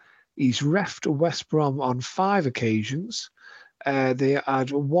us. He's reffed West Brom on 5 occasions. They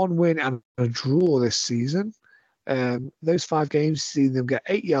had 1 win and a draw this season. Those 5 games, seen them get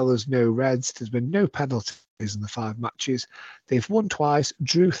 8 yellows, no reds. There's been no penalties in the 5 matches. They've won twice,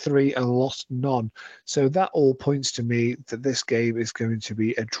 drew 3, and lost none. So that all points to me that this game is going to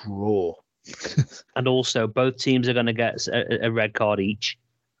be a draw. And also, both teams are going to get a red card each.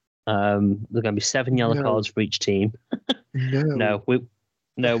 There are going to be 7 yellow cards for each team. No.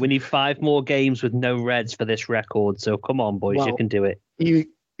 We need 5 more games with no reds for this record. So come on, boys, you can do it.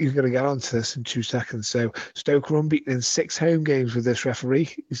 You're going to get onto this in 2 seconds. So Stoke were unbeaten in 6 home games with this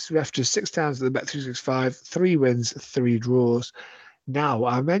referee. He's reffed just 6 times at the Bet365, 3 wins, 3 draws. Now,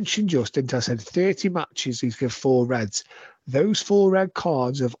 I mentioned just, didn't I, said 30 matches, he's given 4 reds. Those 4 red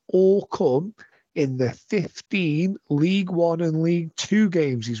cards have all come in the 15 League One and League Two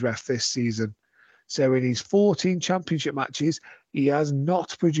games he's reffed this season. So in his 14 championship matches, he has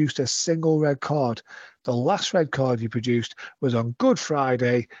not produced a single red card. The last red card he produced was on Good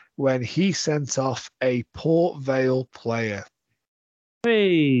Friday when he sent off a Port Vale player.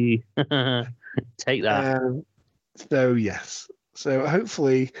 Hey, take that. So, yes. So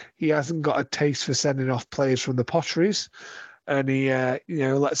hopefully he hasn't got a taste for sending off players from the Potteries, and he,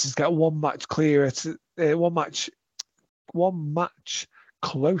 lets us get 1 match clearer, one match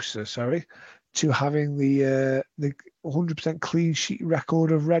closer. To having the 100% clean sheet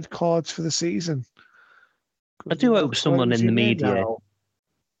record of red cards for the season. I do hope someone in the media.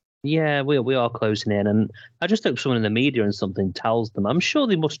 Yeah, we are closing in, and I just hope someone in the media and something tells them. I'm sure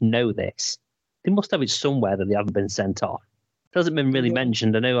they must know this. They must have it somewhere that they haven't been sent off. It hasn't been really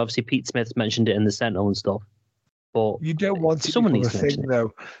mentioned. I know, obviously, Pete Smith's mentioned it in the Sentinel and stuff. But you don't want it to become a thing,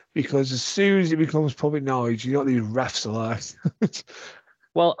 though, because as soon as it becomes public knowledge, you know what these refs are like.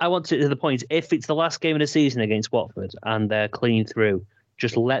 Well, I want to the point, if it's the last game of the season against Watford and they're clean through,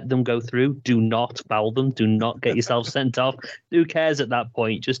 just let them go through. Do not foul them. Do not get yourself sent off. Who cares at that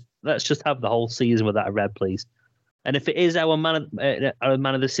point? Let's just have the whole season without a red, please. And if it is our man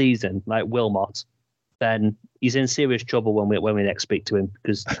of the season, like Wilmot, then he's in serious trouble when we next speak to him,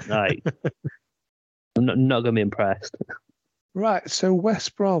 because I'm not going to be impressed. Right, so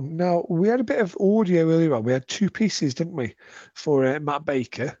West Brom. Now, we had a bit of audio earlier on. We had 2 pieces, didn't we, for Matt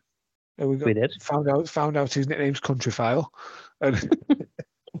Baker? And we did. Found out his nickname's Countryfile. And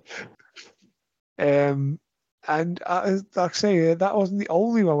like I say, that wasn't the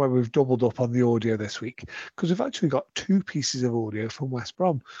only one where we've doubled up on the audio this week, because we've actually got 2 pieces of audio from West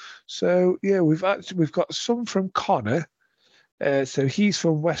Brom. So yeah, we've got some from Connor. So he's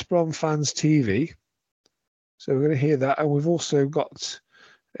from West Brom Fans TV. So we're going to hear that, and we've also got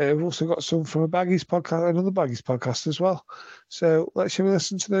some from a Baggies podcast, another Baggies podcast as well. So let's have a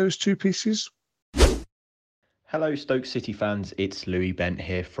listen to those 2 pieces. Hello, Stoke City fans. It's Louis Bent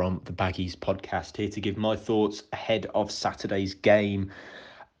here from the Baggies podcast, here to give my thoughts ahead of Saturday's game.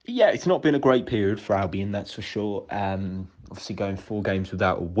 Yeah, it's not been a great period for Albion, that's for sure. Obviously, going 4 games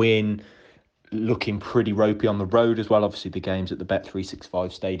without a win, looking pretty ropey on the road as well. Obviously, the game's at the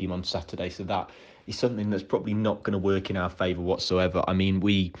Bet365 Stadium on Saturday, so that is something that's probably not going to work in our favour whatsoever. I mean,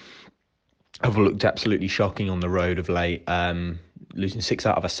 we have looked absolutely shocking on the road of late, losing 6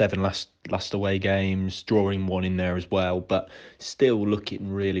 out of our 7 last away games, drawing 1 in there as well, but still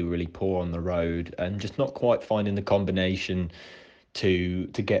looking really, really poor on the road, and just not quite finding the combination to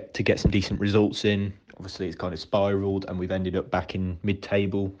get some decent results in. Obviously, it's kind of spiralled, and we've ended up back in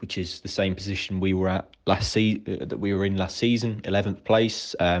mid-table, which is the same position we were at last season, 11th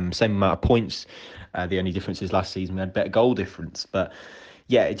place, same amount of points. The only difference is last season we had better goal difference. But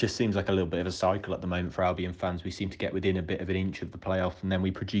yeah, it just seems like a little bit of a cycle at the moment for Albion fans. We seem to get within a bit of an inch of the playoff, and then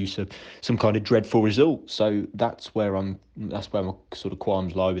we produce some kind of dreadful result. So that's where my sort of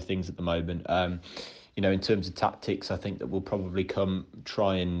qualms lie with things at the moment. In terms of tactics, I think that we'll probably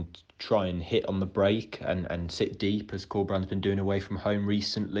try and hit on the break and sit deep, as Corbrand's been doing away from home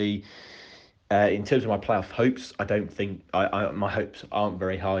recently. In terms of my playoff hopes, I don't think my hopes aren't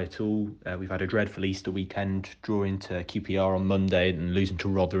very high at all. We've had a dreadful Easter weekend, drawing to QPR on Monday and losing to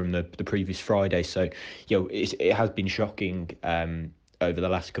Rotherham the previous Friday. So, it has been shocking over the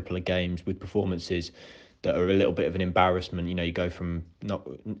last couple of games, with performances that are a little bit of an embarrassment. You go from not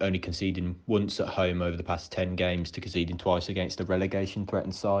only conceding once at home over the past 10 games to conceding twice against a relegation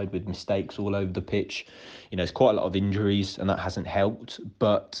threatened side, with mistakes all over the pitch. There's quite a lot of injuries, and that hasn't helped.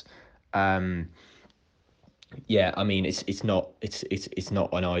 But Yeah, I mean it's not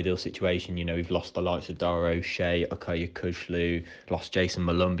an ideal situation. You know, we've lost the likes of Dara O'Shea, Okoye Kushlu, lost Jason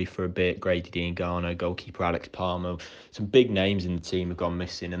Malumbi for a bit, Grady Diangano, goalkeeper Alex Palmer. Some big names in the team have gone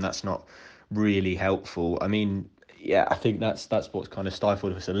missing, and that's not really helpful. I mean, yeah, I think that's what's kind of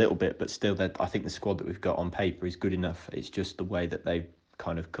stifled us a little bit, but still, that I think the squad that we've got on paper is good enough. It's just the way that they've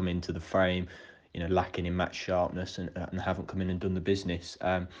kind of come into the frame, lacking in match sharpness and haven't come in and done the business.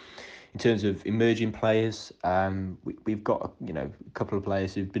 In terms of emerging players, we've got a couple of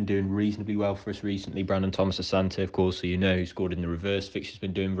players who've been doing reasonably well for us recently. Brandon Thomas Asante, of course, who scored in the reverse fixture, has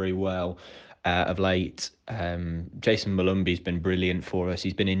been doing very well of late. Jason Malumbi's been brilliant for us.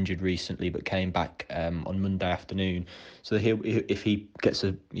 He's been injured recently, but came back on Monday afternoon. So if he gets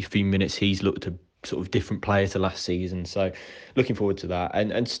a few minutes, he's looked a sort of different player to last season. So looking forward to that.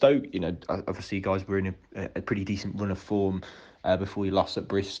 And Stoke, obviously you guys were in a pretty decent run of form before you lost at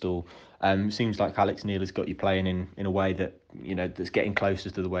Bristol. Seems like Alex Neil has got you playing in a way that that's getting closer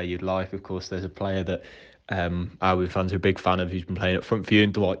to the way you'd like. Of course, there's a player that our fans are a big fan of who's been playing up front for you,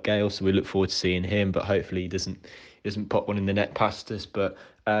 and Dwight Gale. So we look forward to seeing him. But hopefully he doesn't put one in the net past us. But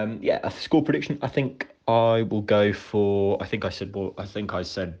a score prediction. I think I will go for. I think I said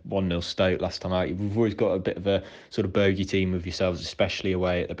 1-0 Stoke last time out. We've always got a bit of a sort of bogey team with yourselves, especially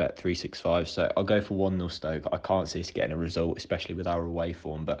away at the Bet365. So I'll go for 1-0 Stoke. I can't see us getting a result, especially with our away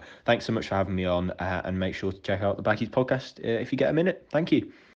form. But thanks so much for having me on, and make sure to check out the Baggies podcast if you get a minute. Thank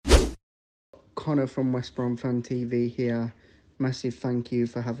you. Connor from West Brom Fan TV here. Massive thank you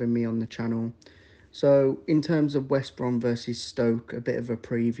for having me on the channel. So, in terms of West Brom versus Stoke, a bit of a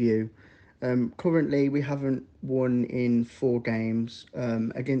preview. Currently, we haven't won in 4 games.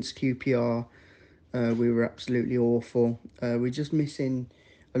 Against QPR, we were absolutely awful. We're just missing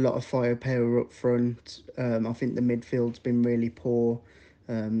a lot of firepower up front. I think the midfield's been really poor.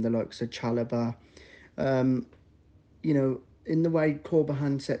 The likes of Chalobah. In the way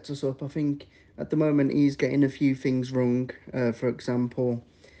Corbehan sets us up, I think at the moment he's getting a few things wrong. For example,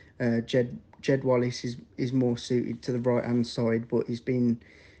 Jed Wallace is more suited to the right hand side, but he's been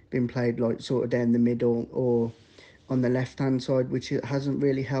played like sort of down the middle or on the left hand side, which hasn't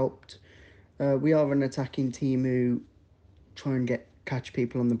really helped. We are an attacking team who try and catch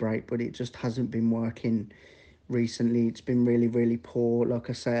people on the break, but it just hasn't been working recently. It's been really, really poor. Like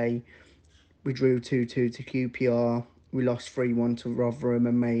I say, we drew 2-2 to QPR. We lost 3-1 to Rotherham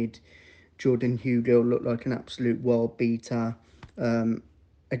and made Jordan Hugo look like an absolute world beater.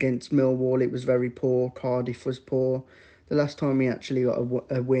 Against Millwall, it was very poor. Cardiff was poor. The last time we actually got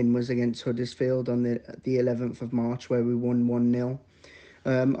a win was against Huddersfield on the 11th of March, where we won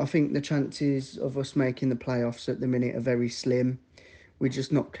 1-0. I think the chances of us making the playoffs at the minute are very slim. We're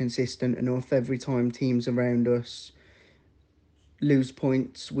just not consistent enough. Every time teams around us lose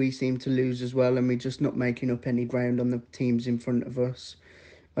points, we seem to lose as well, and we're just not making up any ground on the teams in front of us.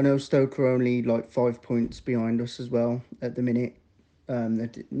 I know Stoke are only like 5 points behind us as well at the minute.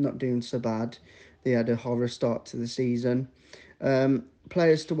 They're not doing so bad. They had a horror start to the season.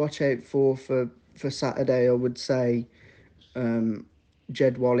 Players to watch out for Saturday, I would say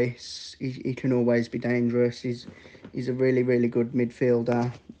Jed Wallace. He can always be dangerous. He's a really, really good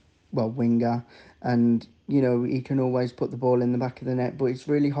midfielder, winger, and he can always put the ball in the back of the net. But it's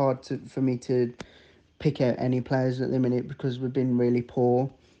really hard for me to pick out any players at the minute because we've been really poor.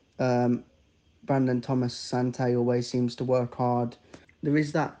 Brandon Thomas Asante always seems to work hard. There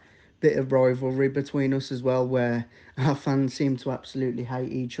is that bit of rivalry between us as well, where our fans seem to absolutely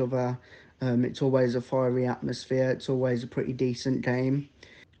hate each other. It's always a fiery atmosphere. It's always a pretty decent game.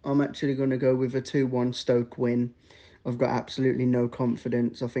 I'm actually going to go with a 2-1 Stoke win. I've got absolutely no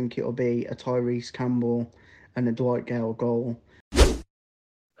confidence. I think it'll be a Tyrese Campbell and a Dwight Gale goal.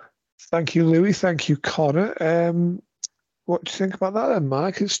 Thank you, Louis. Thank you, Connor. What do you think about that then,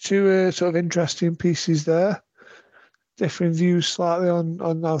 Mike? It's 2 sort of interesting pieces there. Different views slightly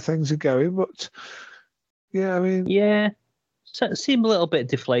on how things are going, but yeah, I mean... Yeah, so seem a little bit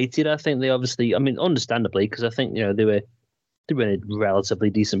deflated. I think they obviously, understandably, because I think, they were in a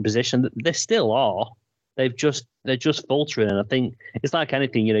relatively decent position. They still are. They're just faltering, and I think it's like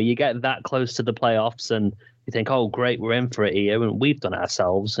anything. You get that close to the playoffs, and you think, "Oh, great, we're in for it here," and we've done it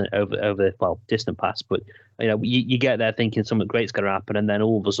ourselves over distant past. But you get there thinking something great's going to happen, and then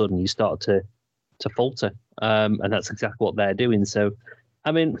all of a sudden you start to falter, and that's exactly what they're doing. So,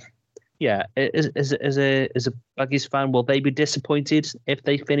 yeah, as a Baggies fan, will they be disappointed if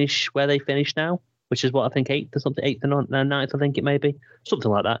they finish where they finish now? Which is what I think, 8th or 9th, I think it may be.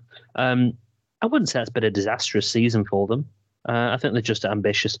 Something like that. I wouldn't say it's been a disastrous season for them. I think they're just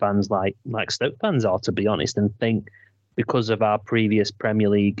ambitious fans like Stoke fans are, to be honest, and think because of our previous Premier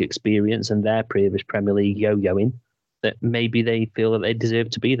League experience and their previous Premier League yo-yoing, that maybe they feel that they deserve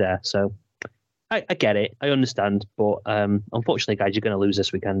to be there. So I get it. I understand. But unfortunately, guys, you're going to lose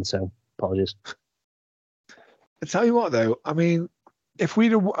this weekend. So apologies. I tell you what, though, I mean, if we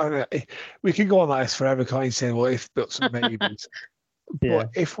could go on like this forever, can't you, saying what if, buts and maybes. Yeah.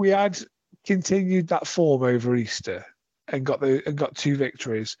 But if we had continued that form over Easter and got 2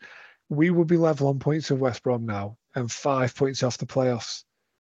 victories, we would be level on points with West Brom now and 5 points off the playoffs.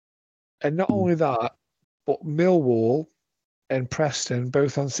 And not only that, but Millwall and Preston,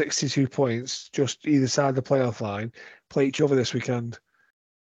 both on 62 points, just either side of the playoff line, play each other this weekend.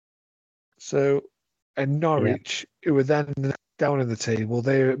 So, and Norwich, who were then down in the table,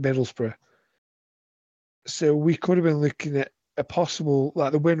 they're at Middlesbrough. So we could have been looking at a possible,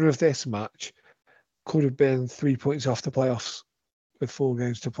 like the winner of this match could have been 3 points off the playoffs with 4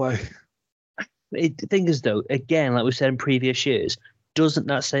 games to play. The thing is, though, again, like we said in previous years, doesn't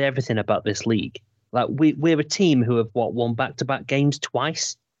that say everything about this league? Like we're a team who have won back-to-back games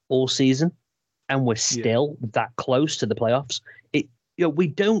twice all season, and we're still that close to the playoffs. We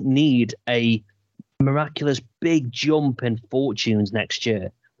don't need a miraculous big jump in fortunes next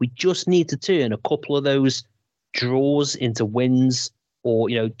year. We just need to turn a couple of those draws into wins, or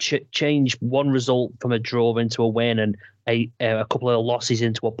change one result from a draw into a win, and a couple of losses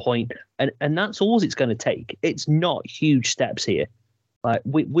into a point, and that's all it's going to take. It's not huge steps here. Like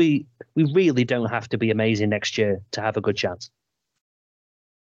we really don't have to be amazing next year to have a good chance.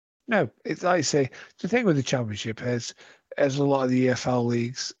 No, it's like I say, the thing with the Championship is, as a lot of the EFL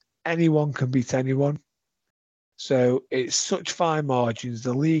leagues, anyone can beat anyone. So it's such fine margins.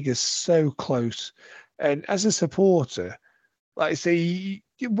 The league is so close. And as a supporter, like I say,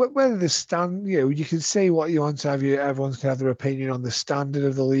 whether the stand, you can say what you want to have. Everyone's can have their opinion on the standard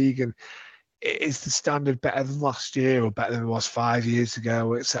of the league, and is the standard better than last year or better than it was 5 years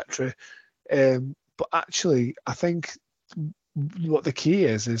ago, etc. But actually, I think what the key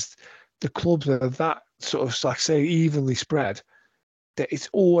is the clubs are that sort of, like say, evenly spread, that it's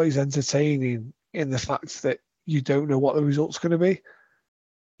always entertaining in the fact that you don't know what the result's going to be.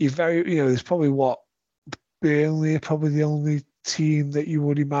 There's probably Burnley are probably the only team that you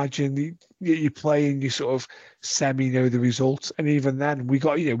would imagine you play and you sort of semi know the result, and even then we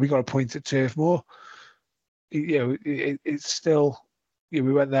got a point at Turf Moor. It's still we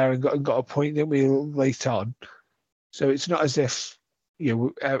went there and got a point, didn't we, late on? So it's not as if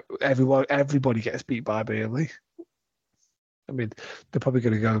everybody gets beat by Burnley. I mean, they're probably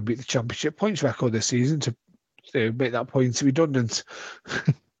going to go and beat the Championship points record this season to make that point redundant.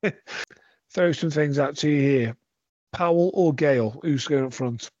 Throw some things out to you here. Powell or Gale? Who's going up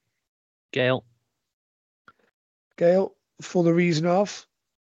front? Gale. Gale, for the reason of?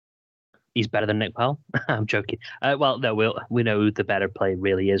 He's better than Nick Powell. I'm joking. Well, no, we know who the better player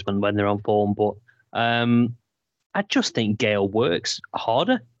really is when they're on form, but I just think Gale works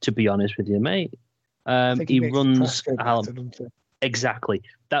harder, to be honest with you, mate. He runs exactly.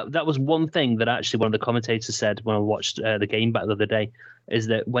 That was one thing that actually one of the commentators said when I watched the game back the other day, is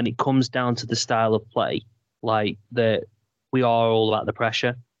that when it comes down to the style of play, like that, we are all about the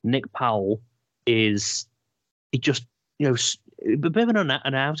pressure. Nick Powell he just a bit of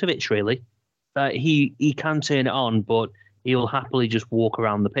an out of it, really. He can turn it on, but he'll happily just walk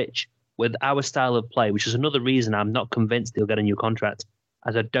around the pitch. With our style of play, which is another reason I'm not convinced he'll get a new contract,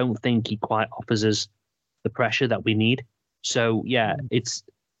 as I don't think he quite offers us the pressure that we need. So, yeah,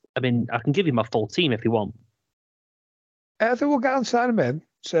 I can give you my full team if you want. I think we'll get on to that in a minute.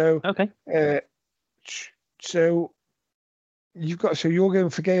 So, okay. So you're going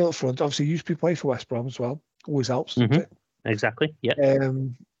for Gale up front. Obviously, you used to play for West Brom as well. Always helps, doesn't it? Exactly. Yeah.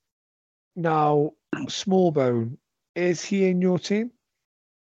 Now, Smallbone, is he in your team?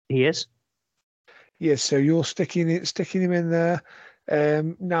 He is. Yes, so you're sticking him in there.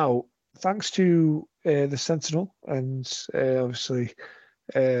 Now, thanks to the Sentinel and obviously,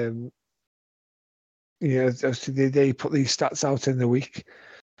 obviously they put these stats out in the week.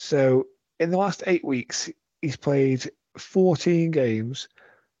 So in the last 8 weeks, he's played 14 games,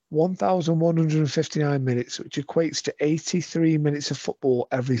 1,159 minutes, which equates to 83 minutes of football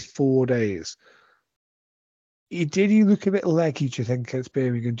every 4 days. Did he look a bit leggy, do you think, against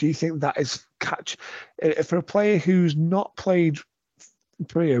Birmingham? Do you think that is catch for a player who's not played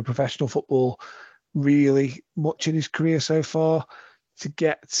professional football really much in his career so far, to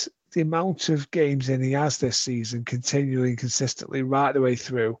get the amount of games in he has this season, continuing consistently right the way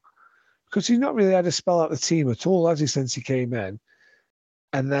through? Because he's not really had a spell out the team at all, has he, since he came in?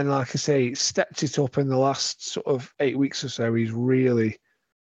 And then, like I say, stepped it up in the last sort of 8 weeks or so. He's really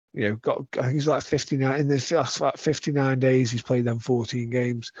I think he's like 59 in this last like 59 days. He's played them 14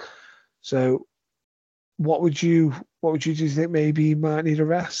 games. So, what would you do? You think maybe he might need a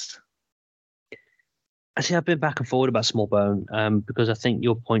rest? Actually, I've been back and forward about Smallbone because I think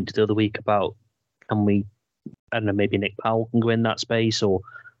your point the other week about I don't know, maybe Nick Powell can go in that space or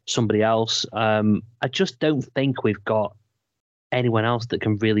somebody else. I just don't think we've got anyone else that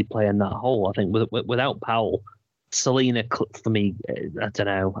can really play in that hole. I think without Powell, Selena, for me, I don't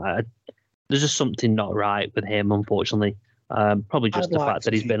know. There's just something not right with him, unfortunately. Probably just the fact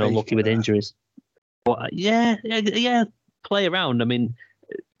that he's been unlucky with injuries. But yeah, play around. I mean,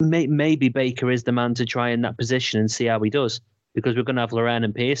 maybe Baker is the man to try in that position and see how he does. Because we're going to have Loren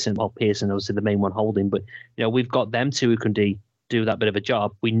and Pearson. Well, Pearson obviously the main one holding, but we've got them two who can do that bit of a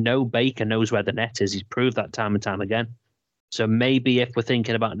job. We know Baker knows where the net is. He's proved that time and time again. So maybe if we're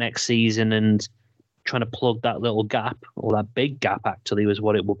thinking about next season and trying to plug that little gap, or that big gap actually was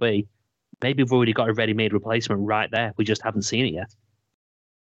what it will be, maybe we've already got a ready-made replacement right there. We just haven't seen it yet.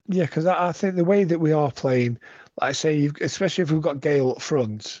 Yeah, because I think the way that we are playing, like I say, especially if we've got Gale up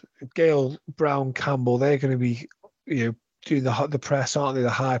front, Gale, Brown, Campbell, they're going to be, doing the press, aren't they? The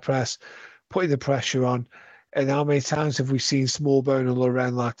high press, putting the pressure on. And how many times have we seen Smallbone and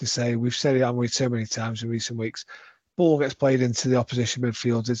Loren, like to say, we've said it, haven't we, so many times in recent weeks, ball gets played into the opposition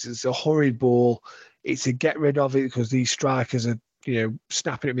midfield. It's a hurried ball. It's a get rid of it because these strikers are,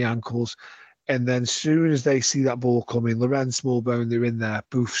 snapping at my ankles. And then as soon as they see that ball coming, Loren, Smallbone, they're in there,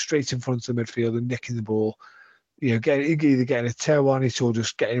 boof, straight in front of the midfield and nicking the ball. Either getting a toe on it or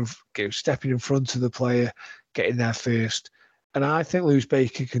just stepping in front of the player, getting there first. And I think Lewis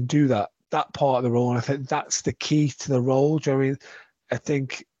Baker can do that part of the role. And I think that's the key to the role. Do you know what I mean? I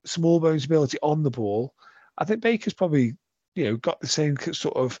think Smallbone's ability on the ball, I think Baker's probably, got the same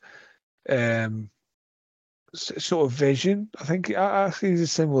sort of vision. I think he's a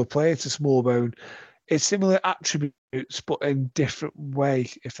similar player to Smallbone. It's similar attributes, but in different way,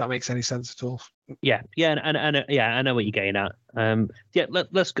 if that makes any sense at all. Yeah, and I know what you're getting at.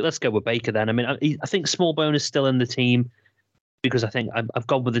 Let's go with Baker then. I mean, I think Smallbone is still in the team because I think I've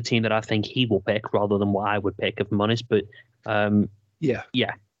gone with the team that I think he will pick rather than what I would pick, if I'm honest. But yeah.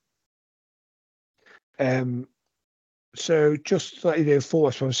 So just to let you know, for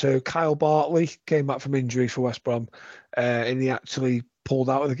West Brom, so Kyle Bartley came back from injury for West Brom, and he actually pulled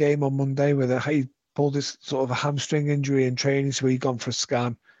out of the game on Monday he pulled his sort of a hamstring injury in training, so he'd gone for a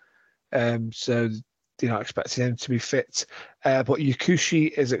scan. So they're not expecting him to be fit. But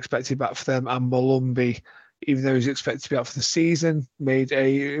Yakushi is expected back for them, and Malumbi, even though he's expected to be out for the season, made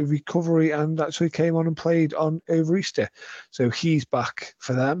a recovery and actually came on and played over Easter. So he's back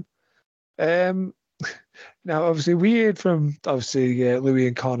for them. Now, obviously, we heard from, Louis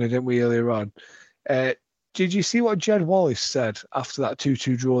and Connor, didn't we, earlier on? Did you see what Jed Wallace said after that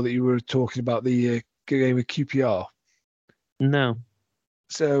 2-2 draw that you were talking about, the game with QPR? No.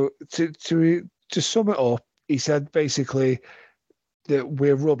 So to sum it up, he said basically that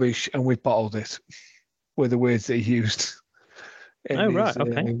we're rubbish and we've bottled it, were the words that he used. Right,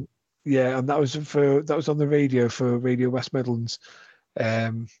 okay. Yeah, and that was on the radio for Radio West Midlands.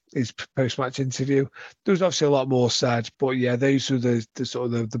 His post-match interview. There was obviously a lot more said, but yeah, those were the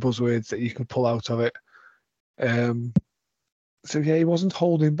sort of the buzzwords that you could pull out of it. So yeah, he wasn't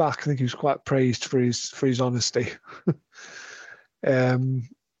holding back. I think he was quite praised for his honesty.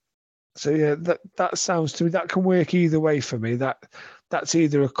 So yeah, that sounds to me that can work either way for me. That's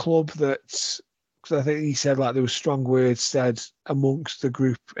either a club that's, because I think he said like there were strong words said amongst the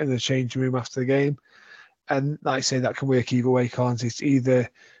group in the changing room after the game. And like I say, that can work either way, can't it? It's either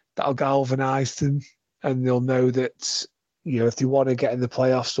that'll galvanise them and they'll know that, if they want to get in the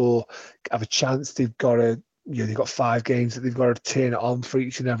playoffs or have a chance, they've got 5 games that they've got to turn it on for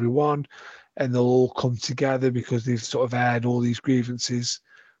each and every one, and they'll all come together because they've sort of aired all these grievances.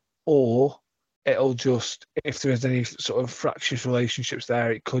 Or it'll just, if there's any sort of fractious relationships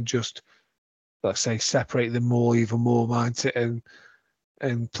there, it could just, let's say, separate them more, even more, mind it,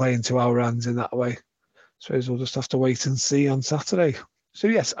 and play into our hands in that way. Suppose we'll just have to wait and see on Saturday. So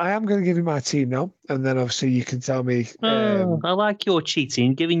yes, I am going to give you my team now, and then obviously you can tell me. I like your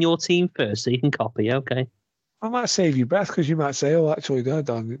cheating, giving your team first so you can copy. Okay. I might save you breath because you might say, "Oh, actually, no,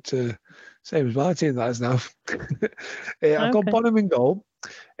 Don, it's same as my team that is now." I've got Bonham in goal,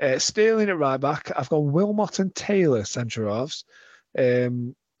 Sterling at right back. I've got Wilmot and Taylor centre halves.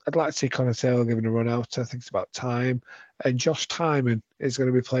 I'd like to see Connor Taylor giving a run out. I think it's about time. And Josh Timon is going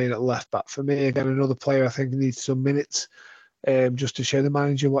to be playing at left back for me. Again, another player I think needs some minutes just to show the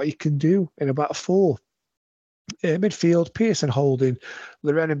manager what he can do in about 4. Midfield, Pearson holding,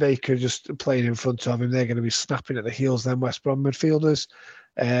 Loren and Baker just playing in front of him. They're going to be snapping at the heels, then West Brom midfielders.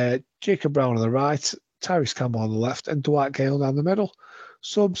 Jacob Brown on the right, Tyrese Campbell on the left, and Dwight Gale down the middle.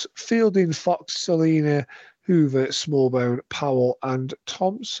 Subs, Fielding, Fox, Selena, Hoover, Smallbone, Powell, and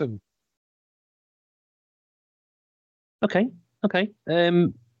Thompson. Okay.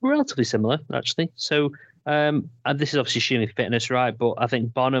 Relatively similar, actually. So and this is obviously assuming fitness, right? But I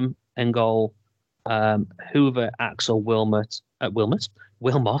think Bonham in goal, Hoover, Axel, Wilmot,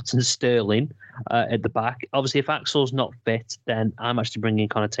 and Sterling at the back. Obviously, if Axel's not fit, then I'm actually bringing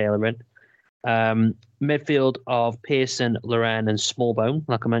Connor Taylor in. Midfield of Pearson, Loren, and Smallbone,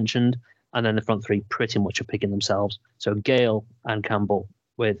 like I mentioned, and then the front three pretty much are picking themselves. So Gale and Campbell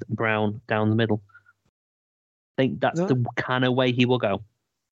with Brown down the middle. I think that's the kind of way he will go.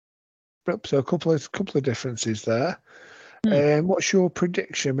 So a couple of differences there. What's your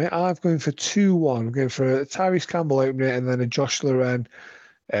prediction, mate? I'm going for 2-1. I'm going for a Tyrese Campbell opening it and then a Josh Loren.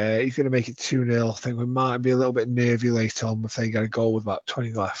 He's going to make it 2-0. I think we might be a little bit nervy late on if they get a goal with about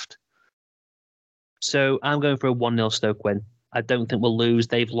 20 left. So I'm going for a 1-0 Stoke win. I don't think we'll lose.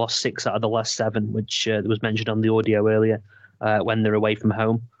 They've lost 6 out of the last 7, which was mentioned on the audio earlier when they're away from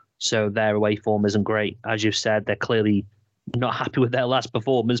home. So their away form isn't great. As you've said, they're clearly not happy with their last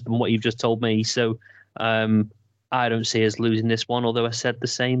performance from what you've just told me. So I don't see us losing this one, although I said the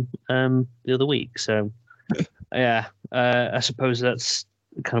same the other week. So, yeah, I suppose that's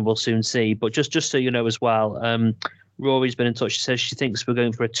kind of we'll soon see. But just so you know as well, Rory's been in touch. She says she thinks we're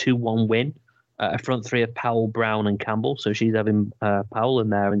going for a 2-1 win. A front three of Powell, Brown, and Campbell. So she's having Powell in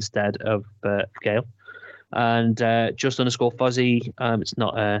there instead of Gale. And just _ Fozzie. It's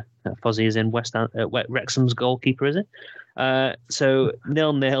not Fozzie is in Wrexham's goalkeeper, is it? So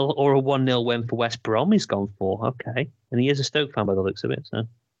 0-0 or a 1-0 win for West Brom he's gone for. Okay. And he is a Stoke fan by the looks of it. So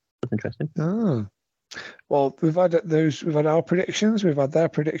that's interesting. Oh. Well, we've had our predictions, we've had their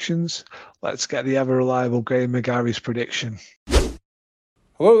predictions. Let's get the ever reliable Graham McGarry's prediction.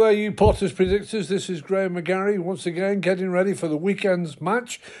 Hello there, you Potters predictors. This is Graham McGarry once again getting ready for the weekend's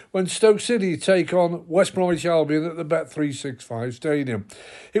match when Stoke City take on West Bromwich Albion at the Bet365 Stadium.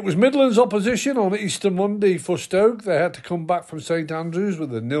 It was Midlands opposition on Easter Monday for Stoke. They had to come back from St Andrews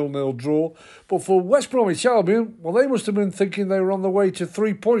with a 0-0 draw. But for West Bromwich Albion, well, they must have been thinking they were on the way to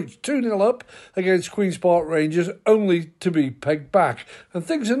 3 points, 2-0 up against Queen's Park Rangers, only to be pegged back. And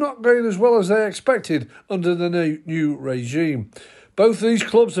things are not going as well as they expected under the new regime. Both these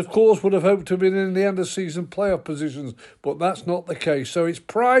clubs, of course, would have hoped to have been in the end-of-season playoff positions, but that's not the case. So it's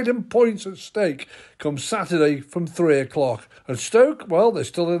pride and points at stake come Saturday from 3 o'clock. And Stoke, well, they're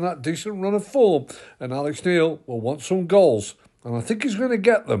still in that decent run of form, and Alex Neil will want some goals. And I think he's going to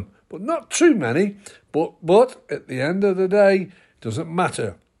get them, but not too many. But at the end of the day, it doesn't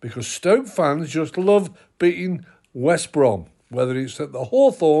matter, because Stoke fans just love beating West Brom, whether it's at the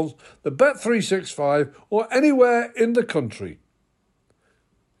Hawthorns, the Bet365, or anywhere in the country.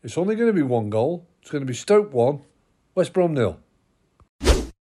 It's only going to be 1 goal. It's going to be Stoke 1, West Brom 0.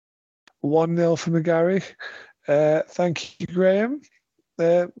 1-0 for McGarry. Thank you, Graham.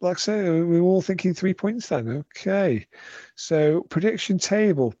 Like I say, we were all thinking 3 points then. Okay. So prediction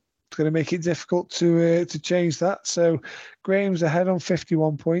table. It's going to make it difficult to change that. So Graham's ahead on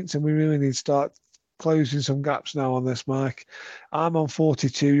 51 points, and we really need to start closing some gaps now on this, Mike. I'm on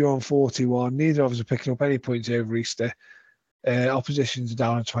 42, you're on 41. Neither of us are picking up any points over Easter. Opposition's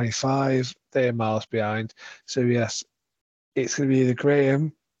down on 25. They're miles behind. So, yes, it's going to be either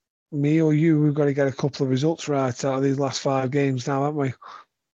Graham, me, or you. We've got to get a couple of results right out of these last 5 games now, haven't we?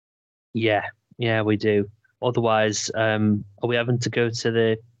 Yeah, we do. Otherwise, are we having to go to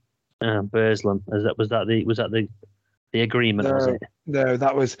the Burslem? Was that the agreement? No, was it? No,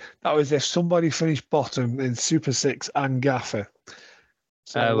 that was if somebody finished bottom in Super 6 and Gaffer.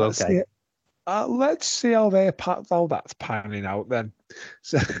 So okay. Let's see how that's panning out then.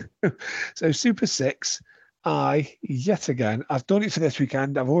 So Super 6, yet again, I've done it for this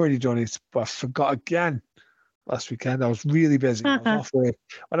weekend. I've already done it, but I forgot again last weekend. I was really busy. I was off work.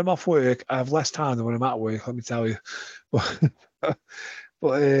 When I'm off work, I have less time than when I'm at work, let me tell you.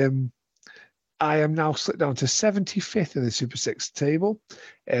 But I am now slipped down to 75th in the Super 6 table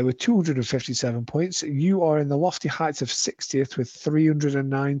with 257 points. You are in the lofty heights of 60th with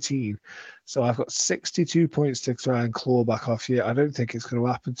 319. So I've got 62 points to try and claw back off you. I don't think it's going to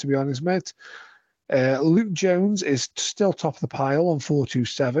happen, to be honest, mate. Luke Jones is still top of the pile on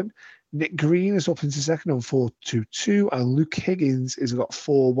 427. Nick Green is up into second on 422, and Luke Higgins has got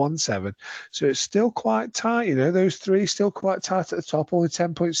 417. So it's still quite tight, you know, those three still quite tight at the top. Only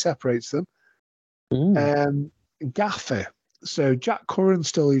 10 points separates them. Gaffer. So Jack Curran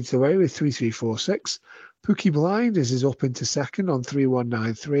still leads the way with 3346. Pookie Blinders is up into second on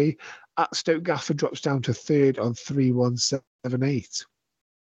 3193. At Stoke, Gaffer drops down to third on 3178.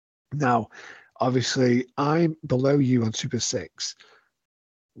 Now, obviously, I'm below you on Super 6.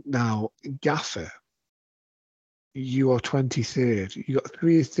 Now, Gaffer, you are 23rd. You got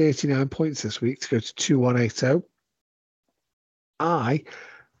 339 points this week to go to 2180. I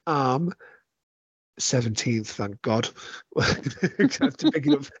am 17th, thank God. To pick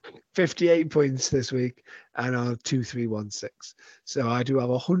up 58 points this week and I'm 2316. So I do have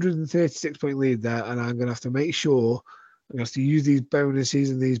a 136 point lead there, and I'm going to have to make sure I'm going to have to use these bonuses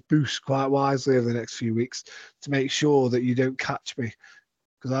and these boosts quite wisely over the next few weeks to make sure that you don't catch me,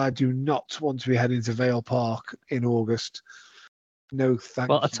 because I do not want to be heading to Vale Park in August. No, thank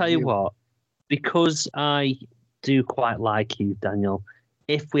you. Well, I'll tell you what, because I do quite like you, Daniel,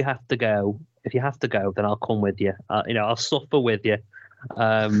 if you have to go, then I'll come with you. I'll suffer with you.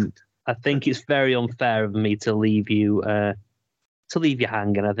 I think it's very unfair of me to leave you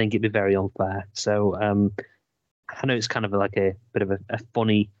hanging. I think it'd be very unfair. So I know it's kind of like a bit of a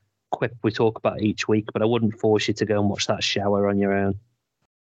funny quip we talk about each week, but I wouldn't force you to go and watch that shower on your own.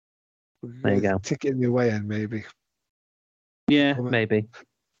 There you go. Ticket in your way in, maybe. Yeah, maybe.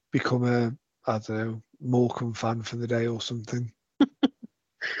 Become a, I don't know, Morecambe fan for the day or something.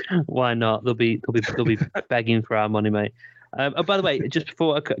 Why not? They'll be begging for our money, mate. By the way, just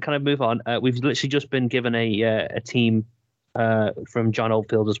before I kind of move on, we've literally just been given a team from John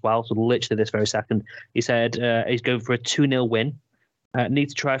Oldfield as well. So literally this very second, he said he's going for a 2-0 win. Need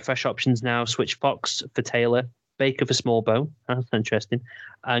to try fresh options now. Switch Fox for Taylor, Baker for Smallbone. That's interesting.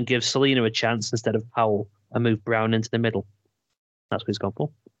 And give Selena a chance instead of Powell, and move Brown into the middle. That's what he's gone for.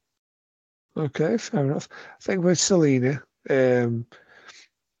 Okay, fair enough. I think with Selena,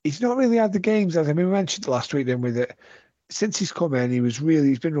 he's not really had the games. I mean, we mentioned last week then with it. Since he's come in, he's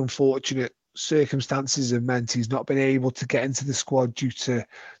been unfortunate. Circumstances have meant he's not been able to get into the squad due to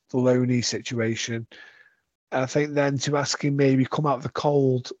the low knee situation. And I think then to ask him maybe come out of the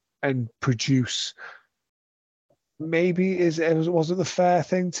cold and produce maybe wasn't the fair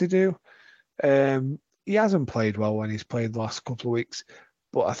thing to do. He hasn't played well when he's played the last couple of weeks,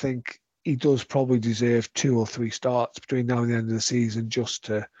 but I think he does probably deserve 2 or 3 starts between now and the end of the season just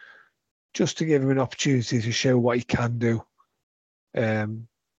to give him an opportunity to show what he can do.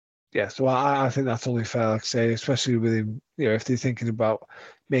 So I think that's only fair, like I say, especially with him, if they're thinking about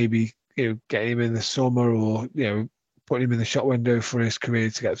maybe, getting him in the summer or, putting him in the shop window for his career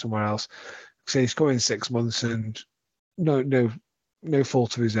to get somewhere else. So he's coming 6 months and no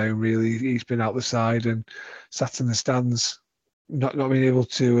fault of his own, really. He's been out the side and sat in the stands, not being able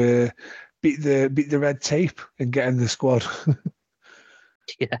to beat the red tape and get in the squad.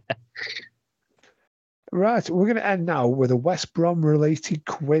 Yeah. Right, we're going to end now with a West Brom related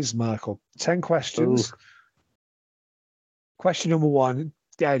quiz, Michael. 10 questions. Ooh. Question number 1,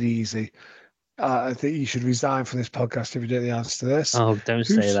 dead easy. I think you should resign from this podcast if you don't know the answer to this. Oh, don't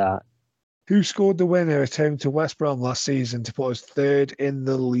say that. Who scored the winner at home to West Brom last season to put us 3rd in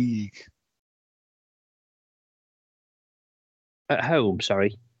the league? At home,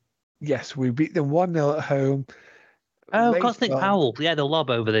 sorry. Yes, we beat them 1-0 at home. Oh, Constantine Powell. Yeah, the lob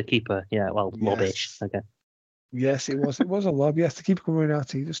over the keeper. Yeah, well, yes. Lobbish. Okay. Yes, it was. It was a lob. Yes, the keeper coming out.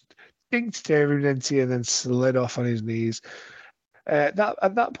 He just dinked David into and then slid off on his knees. At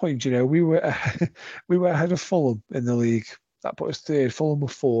that point, we were ahead of Fulham in the league. That put us 3rd. Fulham were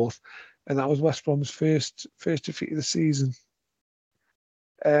 4th, and that was West Brom's first defeat of the season.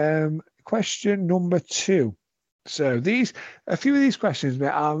 Question number 2. So a few of these questions, mate,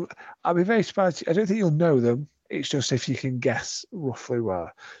 I'll be very surprised. I don't think you'll know them. It's just if you can guess roughly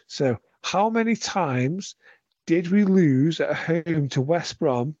where. So, how many times did we lose at home to West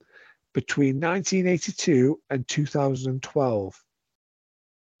Brom between 1982 and 2012?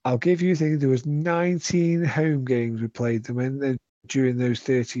 I'll give you a thing. There was 19 home games we played them in during those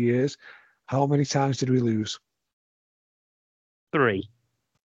 30 years. How many times did we lose? 3.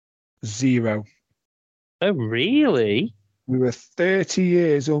 0. Oh, really? We were 30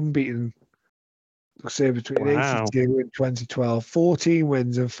 years unbeaten. Say between 82 and 2012, 14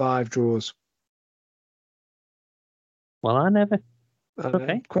 wins and 5 draws. Well, I never.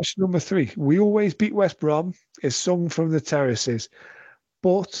 Okay. Question number 3. We always beat West Brom is sung from the terraces,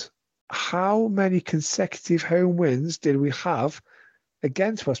 but how many consecutive home wins did we have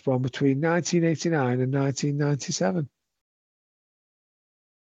against West Brom between 1989 and 1997?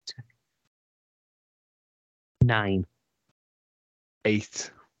 9.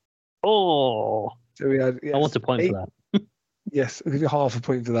 8. Oh. So we had, I want a point 8, for that. Yes, I'll give you half a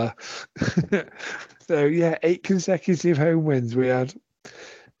point for that. So 8 consecutive home wins we had.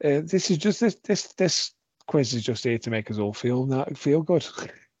 This is just this quiz is just here to make us all feel good.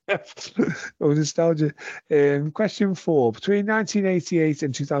 Oh, nostalgia. Question 4. Between 1988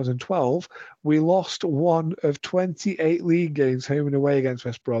 and 2012, we lost one of 28 league games home and away against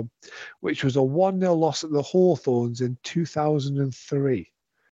West Brom, which was a 1-0 loss at the Hawthorns in 2003.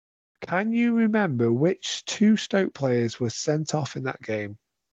 Can you remember which 2 Stoke players were sent off in that game?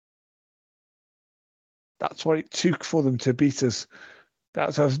 That's what it took for them to beat us.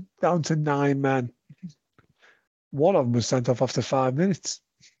 That's us down to 9 men. One of them was sent off after 5 minutes.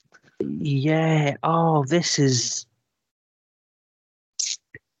 Yeah. Oh, this is.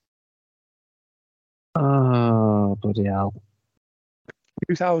 Oh, bloody hell.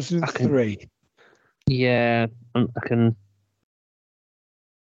 2003. Yeah, I can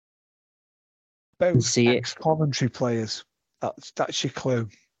Both see it. ex-commentary players. That's your clue.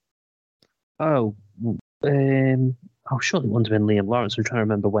 Oh, surely it wouldn't have been Liam Lawrence. I'm trying to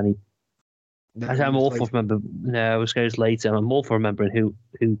remember when he. No, I'm awful for remember. No, it goes later. I'm awful for remembering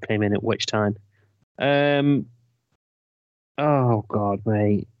who came in at which time. Oh God,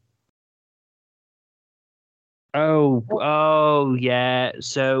 mate. Oh, yeah.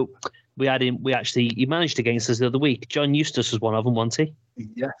 So we had him. He managed against us the other week. John Eustace was one of them, wasn't he?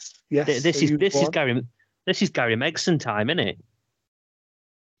 Yes. This is Gary. This is Gary Megson time, isn't it?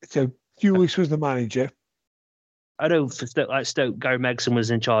 So Julius was the manager. I know for Stoke, Gary Megson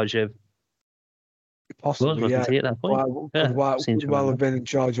was in charge of. Possibly, wasn't he at that point? Well have been in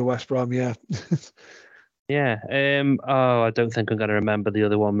charge of West Brom, yeah. Yeah. I don't think I'm going to remember the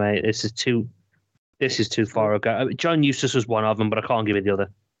other one, mate. This is too far ago. John Eustace was one of them, but I can't give you the other.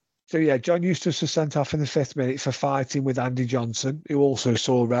 So, yeah, John Eustace was sent off in the 5th minute for fighting with Andy Johnson, who also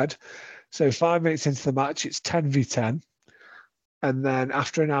saw red. So 5 minutes into the match, it's 10v10. And then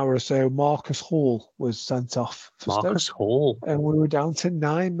after an hour or so, Marcus Hall was sent off for Marcus Stoke. Hall. And we were down to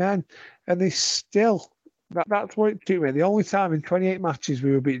 9 men. And they still, that's what it took me. The only time in 28 matches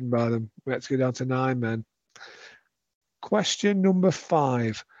we were beaten by them, we had to go down to 9 men. Question number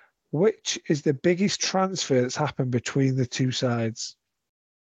 5. Which is the biggest transfer that's happened between the 2 sides?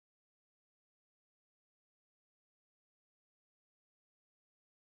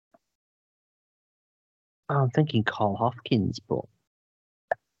 I'm thinking Carl Hopkins, but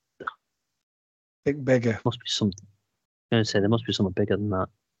think bigger. Must be something. I'm going to say there must be something bigger than that.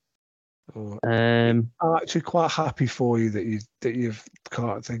 Oh, I'm actually quite happy for you that you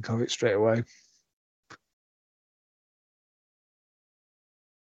can't think of it straight away.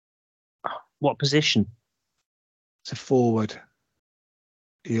 What position? It's a forward.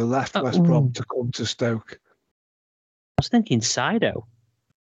 You left West Brom to come to Stoke. I was thinking Sido.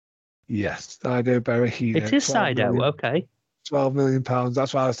 Yes, Sido Berahino. It is Sido, okay. £12 million.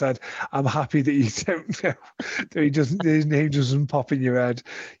 That's why I said I'm happy that you don't know that his name doesn't pop in your head.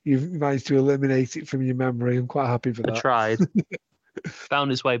 You've managed to eliminate it from your memory. I'm quite happy for that. I tried.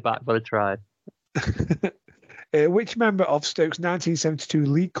 Found its way back, but I tried. Which member of Stoke's 1972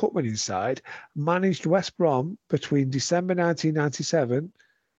 League Cup winning side managed West Brom between December 1997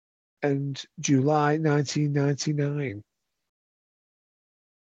 and July 1999?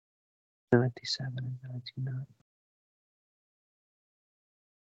 97 and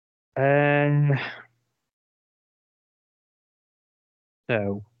 99.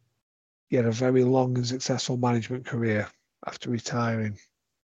 So he had a very long and successful management career after retiring.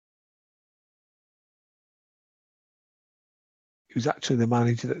 He was actually the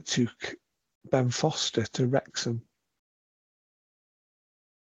manager that took Ben Foster to Wrexham.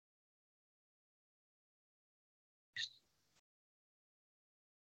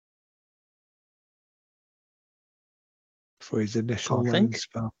 For his initial loan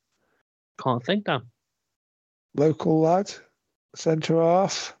spell. Can't think now. Local lad, centre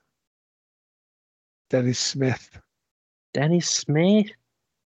half, Dennis Smith. Dennis Smith?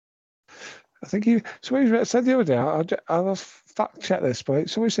 I think he. Somebody said the other day. I'll fact check this, but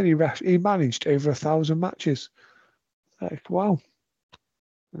somebody said he managed over 1,000 matches. Like, wow,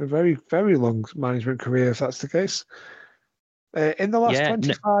 a very, very long management career if that's the case. In the last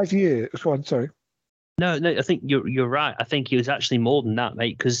 25 years. Go on, sorry. No, I think you're right. I think he was actually more than that,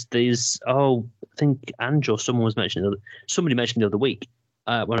 mate. Because there's I think Andrew, somebody mentioned the other week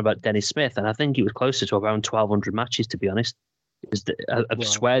one about Dennis Smith, and I think he was closer to around 1,200 matches. To be honest, I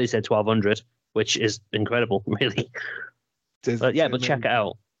swear they said 1,200, which is incredible, really. But check it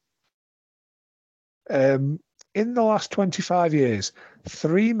out. In the last 25 years,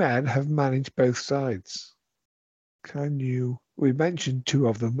 3 men have managed both sides. We mentioned 2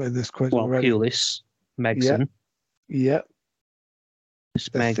 of them in this quiz already. Pulis, Megson. Yeah.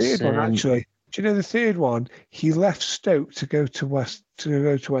 The third one, actually. Do you know the third one? He left Stoke to go to West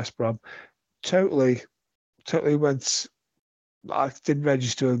Brom. Totally went it didn't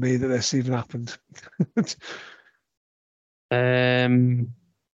register with me that this even happened.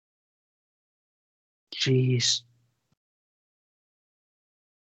 Jeez.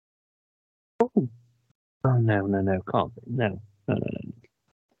 Oh, no, can't be. No.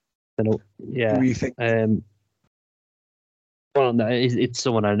 Yeah. Who do you think? Well, no, it's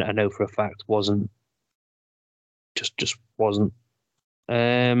someone I know for a fact wasn't. Just wasn't.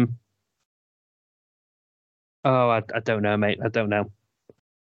 Oh, I don't know, mate. I don't know.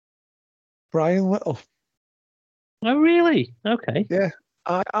 Brian Little. Oh, really? Okay. Yeah.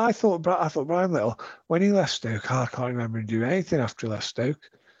 I thought Brian Little, when he left Stoke, I can't remember him doing anything after he left Stoke.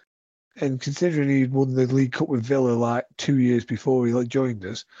 And considering he'd won the League Cup with Villa like 2 years before he joined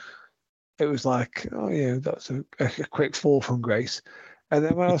us, it was like, oh yeah, that's a quick fall from grace. And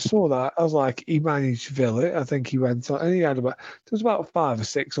then when I saw that, I was like, he managed Villa. I think he went on, and there was about 5 or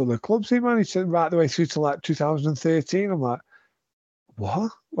 6 other clubs he managed to right the way through to like 2013. I'm like,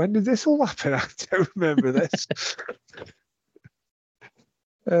 what? When did this all happen? I don't remember this.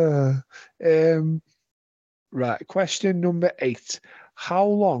 Right, question number 8. How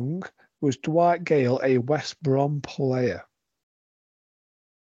long was Dwight Gale a West Brom player?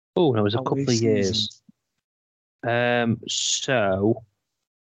 Oh, it was a couple of years. So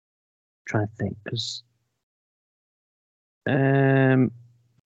trying to think because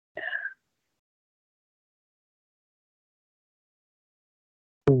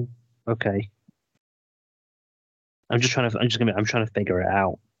okay. I'm trying to figure it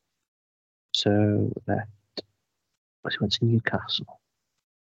out. So left. He went to Newcastle.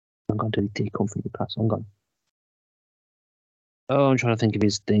 I'm going to come from Newcastle. I'm gone. Oh, I'm trying to think of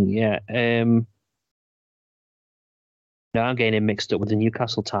his thing. Yeah. No, I'm getting him mixed up with the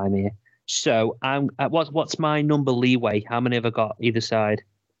Newcastle time here. So I'm. What's my number leeway? How many have I got either side?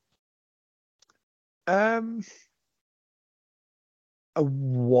 A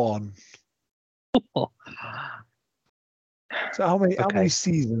 1. So how many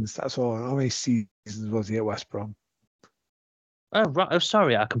seasons? That's all. How many seasons was he at West Brom? Oh right. Oh,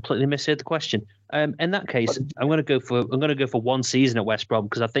 sorry, I completely misheard the question. In that case, I'm going to go for 1 season at West Brom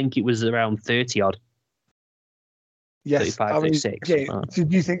because I think it was around 30 odd. Yes. 35, 36.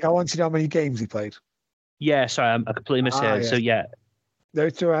 Did you think I wanted how many games he played? Yeah, sorry, I completely misheard. Yes. So yeah. No,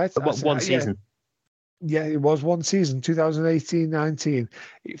 it's all right. One season. Yeah, it was 1 season, 2018-19.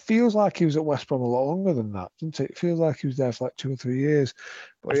 It feels like he was at West Brom a lot longer than that, doesn't it? It feels like he was there for like 2 or 3 years.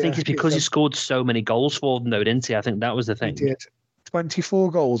 But I think it's because he scored so many goals for them, though, didn't he? I think that was the thing. He did. 24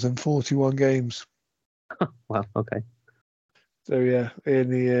 goals in 41 games. Wow, okay. So yeah,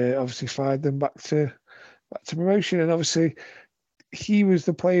 and he obviously fired them back to promotion, and obviously he was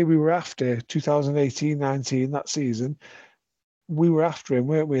the player we were after 2018-19 that season. We were after him,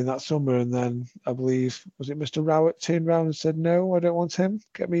 weren't we, in that summer? And then I believe was it Mr. Rowett turned around and said, "No, I don't want him.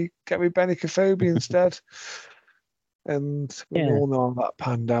 Get me Benny Kofobi instead." And we all know how that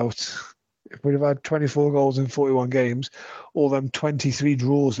panned out. If we'd have had 24 goals in 41 games, all them 23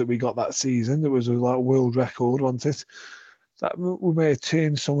 draws that we got that season, that was a like world record, wasn't it? That we may have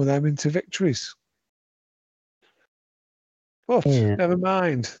turned some of them into victories. But never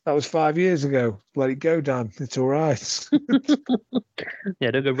mind. That was 5 years ago. Let it go, Dan. It's all right.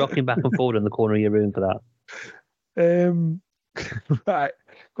 Yeah, don't go rocking back and forward in the corner of your room for that. Right.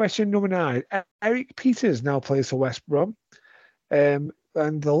 Question number 9. Eric Peters now plays for West Brom. And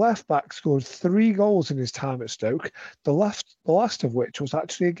the left back scored 3 goals in his time at Stoke, the last of which was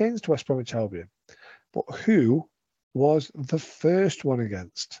actually against West Bromwich Albion. But who was the first one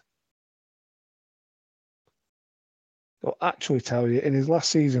against? I'll actually tell you, in his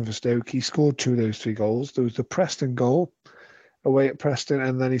last season for Stoke, he scored 2 of those 3 goals. There was the Preston goal away at Preston,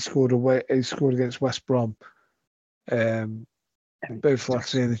 and then he scored against West Brom. Both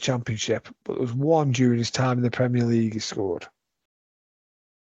last year in the Championship, but there was one during his time in the Premier League he scored.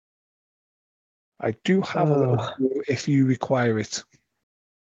 I do have a little clue if you require it.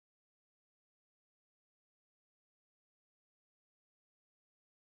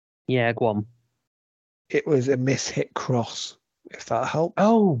 Yeah, go on. It was a mishit cross, if that helps.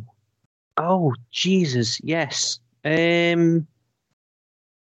 Oh, Jesus, yes. Oh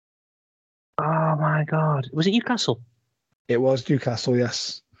my God, was it Newcastle? It was Newcastle,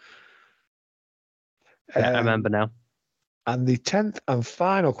 yes. Yeah, I remember now. And the 10th and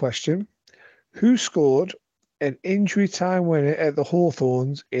final question: who scored an injury time winner at the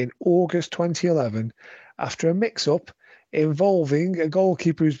Hawthorns in August 2011 after a mix-up involving a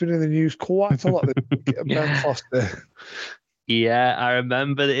goalkeeper who's been in the news quite a lot, Ben Foster? Yeah, I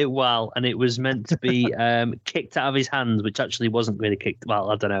remember it well, and it was meant to be kicked out of his hands, which actually wasn't really kicked. Well,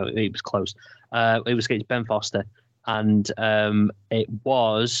 I don't know, it was close. It was against Ben Foster. and it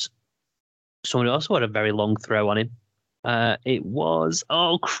was someone who also had a very long throw on him. It was,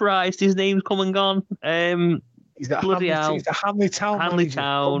 oh Christ, his name's come and gone. He's the Hamley Town manager.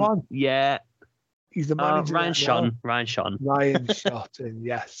 Come on. Yeah. He's the manager. Ryan Shotton. Ryan Shotton,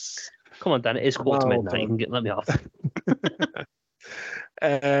 yes. Come on, Dan. It is quarter midnight. You can let me off.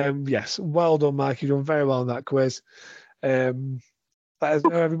 Yes, well done, Mike. You've done very well on that quiz. Let us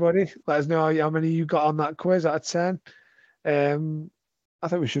know, everybody. Let us know how many you got on that quiz out of 10. I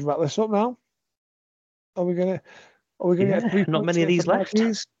think we should wrap this up now. Are we gonna get 3 not many of these left?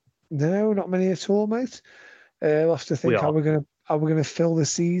 No, not many at all, mate. We'll have to think how we're gonna fill the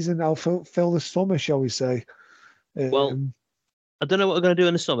season. I'll fill the summer, shall we say? Well, I don't know what we're gonna do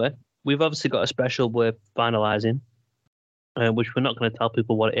in the summer. We've obviously got a special we're finalising, which we're not going to tell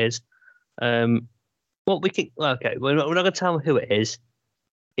people what it is. We're not going to tell them who it is.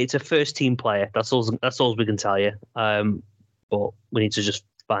 It's a first team player. That's all we can tell you. But we need to just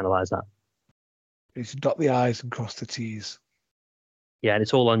finalise that. You need to dot the I's and cross the T's. Yeah, and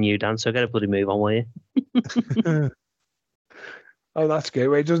it's all on you, Dan. So get a bloody move on, will you? Oh, that's good.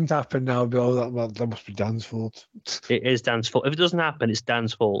 Well, it doesn't happen now. That must be Dan's fault. It is Dan's fault. If it doesn't happen, it's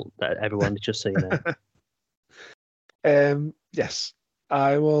Dan's fault. Everyone, just so you know. Yes,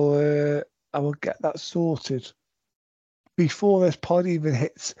 I will get that sorted before this pod even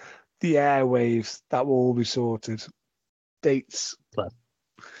hits the airwaves. That will all be sorted. Dates. But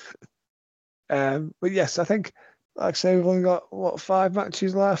yes, I think, like I say, we've only got 5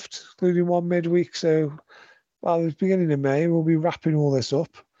 matches left, including one midweek. So. Well, it's beginning of May. We'll be wrapping all this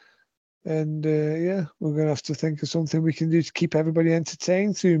up. And, we're going to have to think of something we can do to keep everybody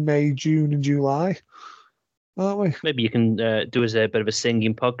entertained through May, June and July, aren't we? Maybe you can do as a bit of a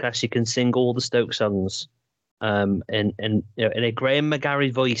singing podcast. You can sing all the Stoke songs in a Graham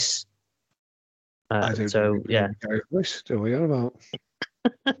McGarry voice. I don't know McGarry voice. Don't we on about?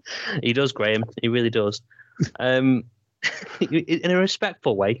 He does, Graham. He really does. In a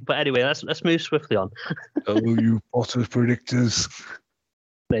respectful way, but anyway, let's move swiftly on. Oh, you Potters predictors!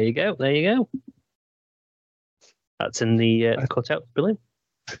 There you go. That's in the cutout. Brilliant.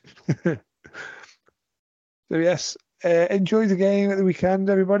 So yes, enjoy the game at the weekend,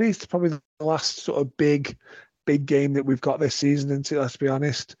 everybody. It's probably the last sort of big game that we've got this season, isn't it? Let's be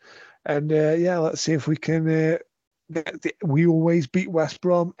honest. And let's see if we can. We always beat West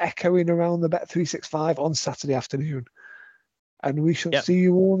Brom echoing around the Bet365 on Saturday afternoon. And we shall see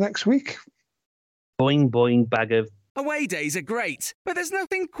you all next week. Boing, boing, bag of... Away days are great, but there's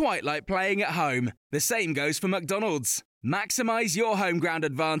nothing quite like playing at home. The same goes for McDonald's. Maximise your home ground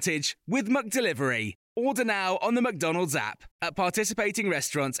advantage with McDelivery. Order now on the McDonald's app. At participating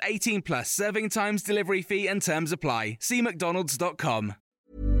restaurants, 18 plus serving times, delivery fee and terms apply. See mcdonalds.com.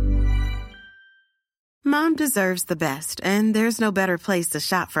 Mom deserves the best, and there's no better place to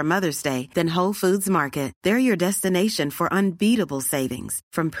shop for Mother's Day than Whole Foods Market. They're your destination for unbeatable savings,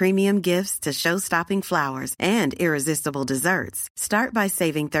 from premium gifts to show-stopping flowers and irresistible desserts. Start by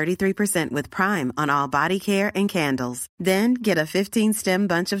saving 33% with Prime on all body care and candles. Then get a 15-stem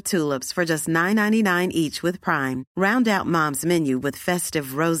bunch of tulips for just $9.99 each with Prime. Round out Mom's menu with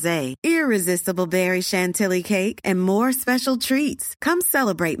festive rosé, irresistible berry chantilly cake, and more special treats. Come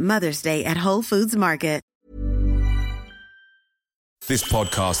celebrate Mother's Day at Whole Foods Market. This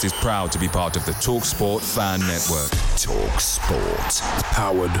podcast is proud to be part of the TalkSport Fan Network. TalkSport.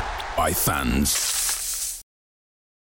 Powered by fans.